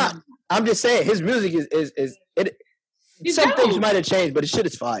 No. I'm just saying his music is some things might have changed, but his shit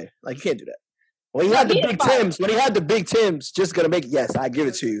is fire. Like you can't do that. When he had the big Tims, just gonna make I give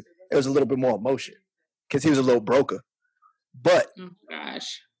it to you. It was a little bit more emotion because he was a little broker. But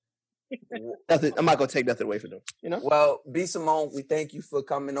gosh. Nothing. I'm not gonna take nothing away from them. Well, B. Simone, we thank you for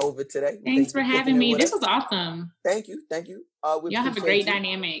coming over today. Thanks for having me. This was awesome. Thank you. Y'all have a great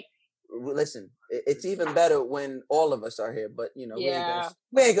dynamic. Listen, it's even better when all of us are here. But we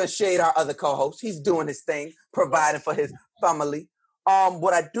ain't gonna shade our other co-host. He's doing his thing, providing for his family.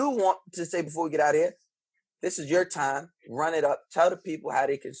 What I do want to say before we get out of here, this is your time. Run it up. Tell the people how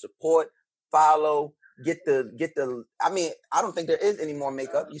they can support, follow. Get the. I mean, I don't think there is any more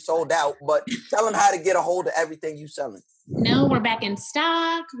makeup. You sold out, but tell them how to get a hold of everything you selling. No, we're back in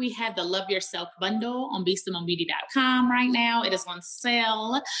stock. We have the Love Yourself bundle on BeSimoneBeauty.com right now. It is on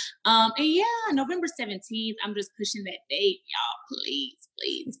sale. And November 17th, I'm just pushing that date. Y'all, please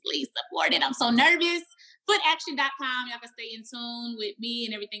support it. I'm so nervous. Footaction.com. Y'all can stay in tune with me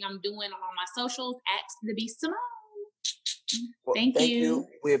and everything I'm doing on all my socials at the B. Simone. Well, thank you.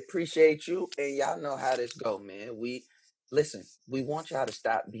 We appreciate you, and y'all know how this go, man. We want y'all to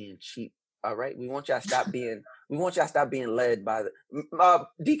stop being cheap. All right, we want y'all to stop being led by the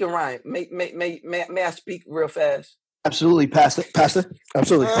Deacon Ryan. May I speak real fast? Absolutely, Pastor.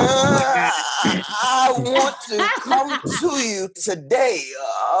 Absolutely. I want to come to you today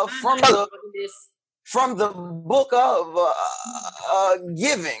from the book of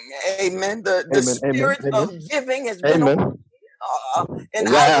giving. Amen. The spirit of giving has been on. And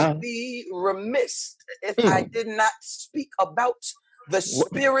I would be remiss if I did not speak about the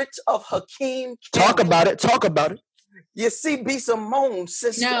spirit of Hakeem Cameron. Talk about it. You see, B. Simone,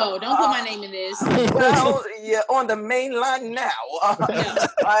 sister. No, don't put my name in this. Well, you're on the main line now.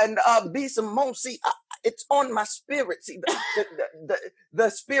 And B. Simone, see, It's on my spirit. See, the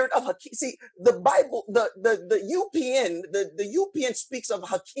spirit of Hakeem. See, the Bible, the UPN, the UPN speaks of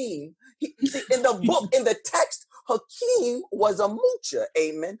Hakeem. See, in the book, in the text, Hakeem was a moocher.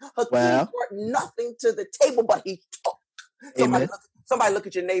 Amen. Hakeem brought nothing to the table, but he took. Somebody look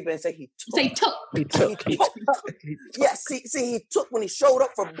at your neighbor and say he took. Say took. He took. Yeah, see, he took when he showed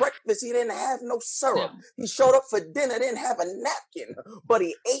up for breakfast. He didn't have no syrup. He showed up for dinner, didn't have a napkin, but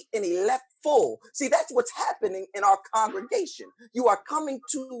he ate and he left full. See, that's what's happening in our congregation. You are coming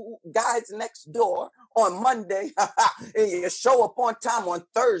to Guys Next Door on Monday, and you show up on time on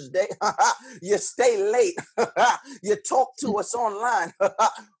Thursday. You stay late. You talk to us online.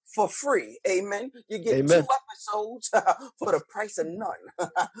 For free, amen. You get 2 episodes for the price of none.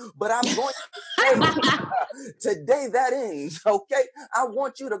 But I'm going to say today that ends, okay? I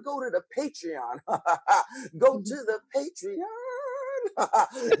want you to go to the Patreon. Go to the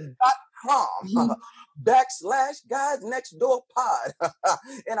Patreon.com /Guys Next Door Pod.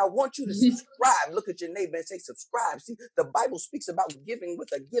 And I want you to subscribe. Look at your neighbor and say subscribe. See, the Bible speaks about giving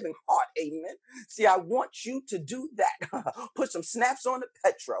with a giving heart, amen. See, I want you to do that. Put some snaps on the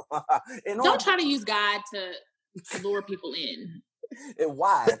Petro. Don't try to use God to lure people in. And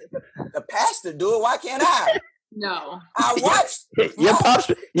why? The pastor do it. Why can't I? No. I watched.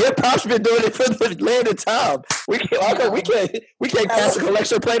 Your pop's been doing it for the land of time. We can't pass a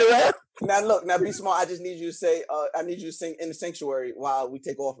collection plate around. Now be smart. I just need you to say, I need you to sing In the Sanctuary while we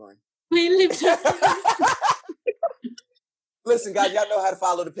take offering. We lift up. Listen, guys, y'all know how to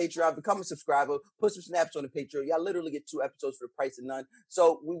follow the Patreon. Become a subscriber. Put some snaps on the Patreon. Y'all literally get 2 episodes for the price of none.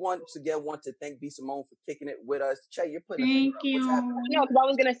 So we once again want to thank B. Simone for kicking it with us. Che, you're putting. Thank you. No, because I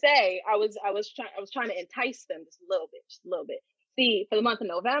was gonna say I was trying to entice them just a little bit. See, for the month of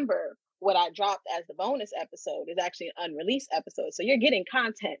November, what I dropped as the bonus episode is actually an unreleased episode. So you're getting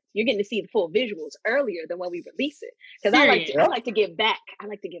content. You're getting to see the full visuals earlier than when we release it. Because I like to give back. I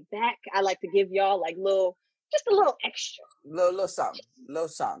like to give y'all like just a little extra. Little something.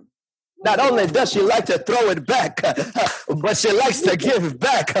 Not only does she like to throw it back, but she likes to give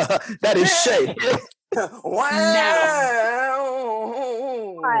back. That is Shay. Wow.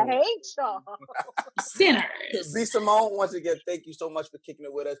 I hate y'all. Sinners. B. Simone, once again, thank you so much for kicking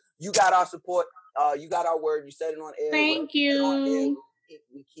it with us. You got our support. You got our word. You said it on air. Thank you.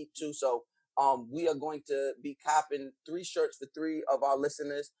 We keep 2. So we are going to be copping 3 shirts for 3 of our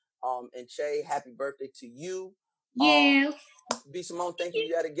listeners. And Che, happy birthday to you. Yes. B. Simone, thank you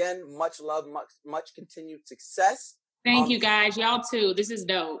yet again. Much love, much continued success. Thank you guys. Y'all too. This is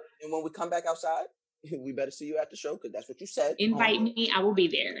dope. And when we come back outside, we better see you at the show because that's what you said. Invite me. I will be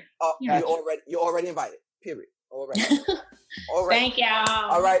there. You're already invited. Period. All right. All right. Thank y'all.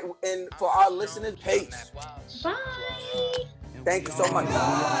 All right. And for our listeners, peace. Bye. Thank you so much.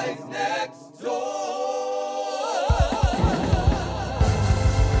 Guys Next Door.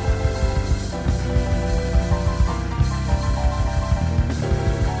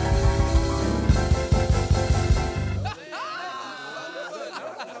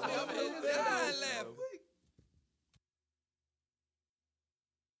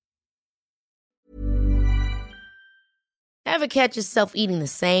 Ever catch yourself eating the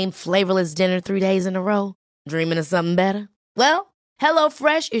same flavorless dinner 3 days in a row? Dreaming of something better? Well,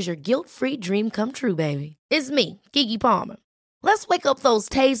 HelloFresh is your guilt-free dream come true, baby. It's me, Keke Palmer. Let's wake up those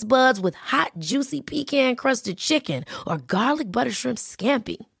taste buds with hot, juicy pecan-crusted chicken or garlic butter shrimp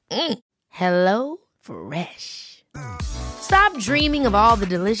scampi. Hello Fresh. Stop dreaming of all the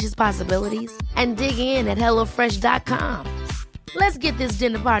delicious possibilities and dig in at HelloFresh.com. Let's get this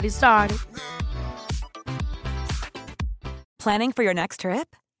dinner party started. Planning for your next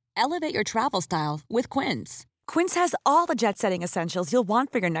trip? Elevate your travel style with Quince. Quince has all the jet-setting essentials you'll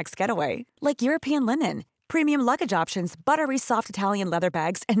want for your next getaway, like European linen, premium luggage options, buttery soft Italian leather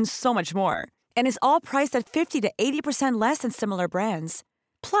bags, and so much more. And is all priced at 50 to 80% less than similar brands.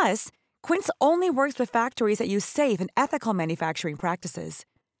 Plus, Quince only works with factories that use safe and ethical manufacturing practices.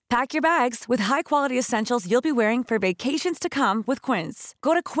 Pack your bags with high-quality essentials you'll be wearing for vacations to come with Quince.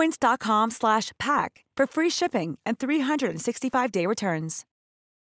 Go to quince.com/pack for free shipping and 365-day returns.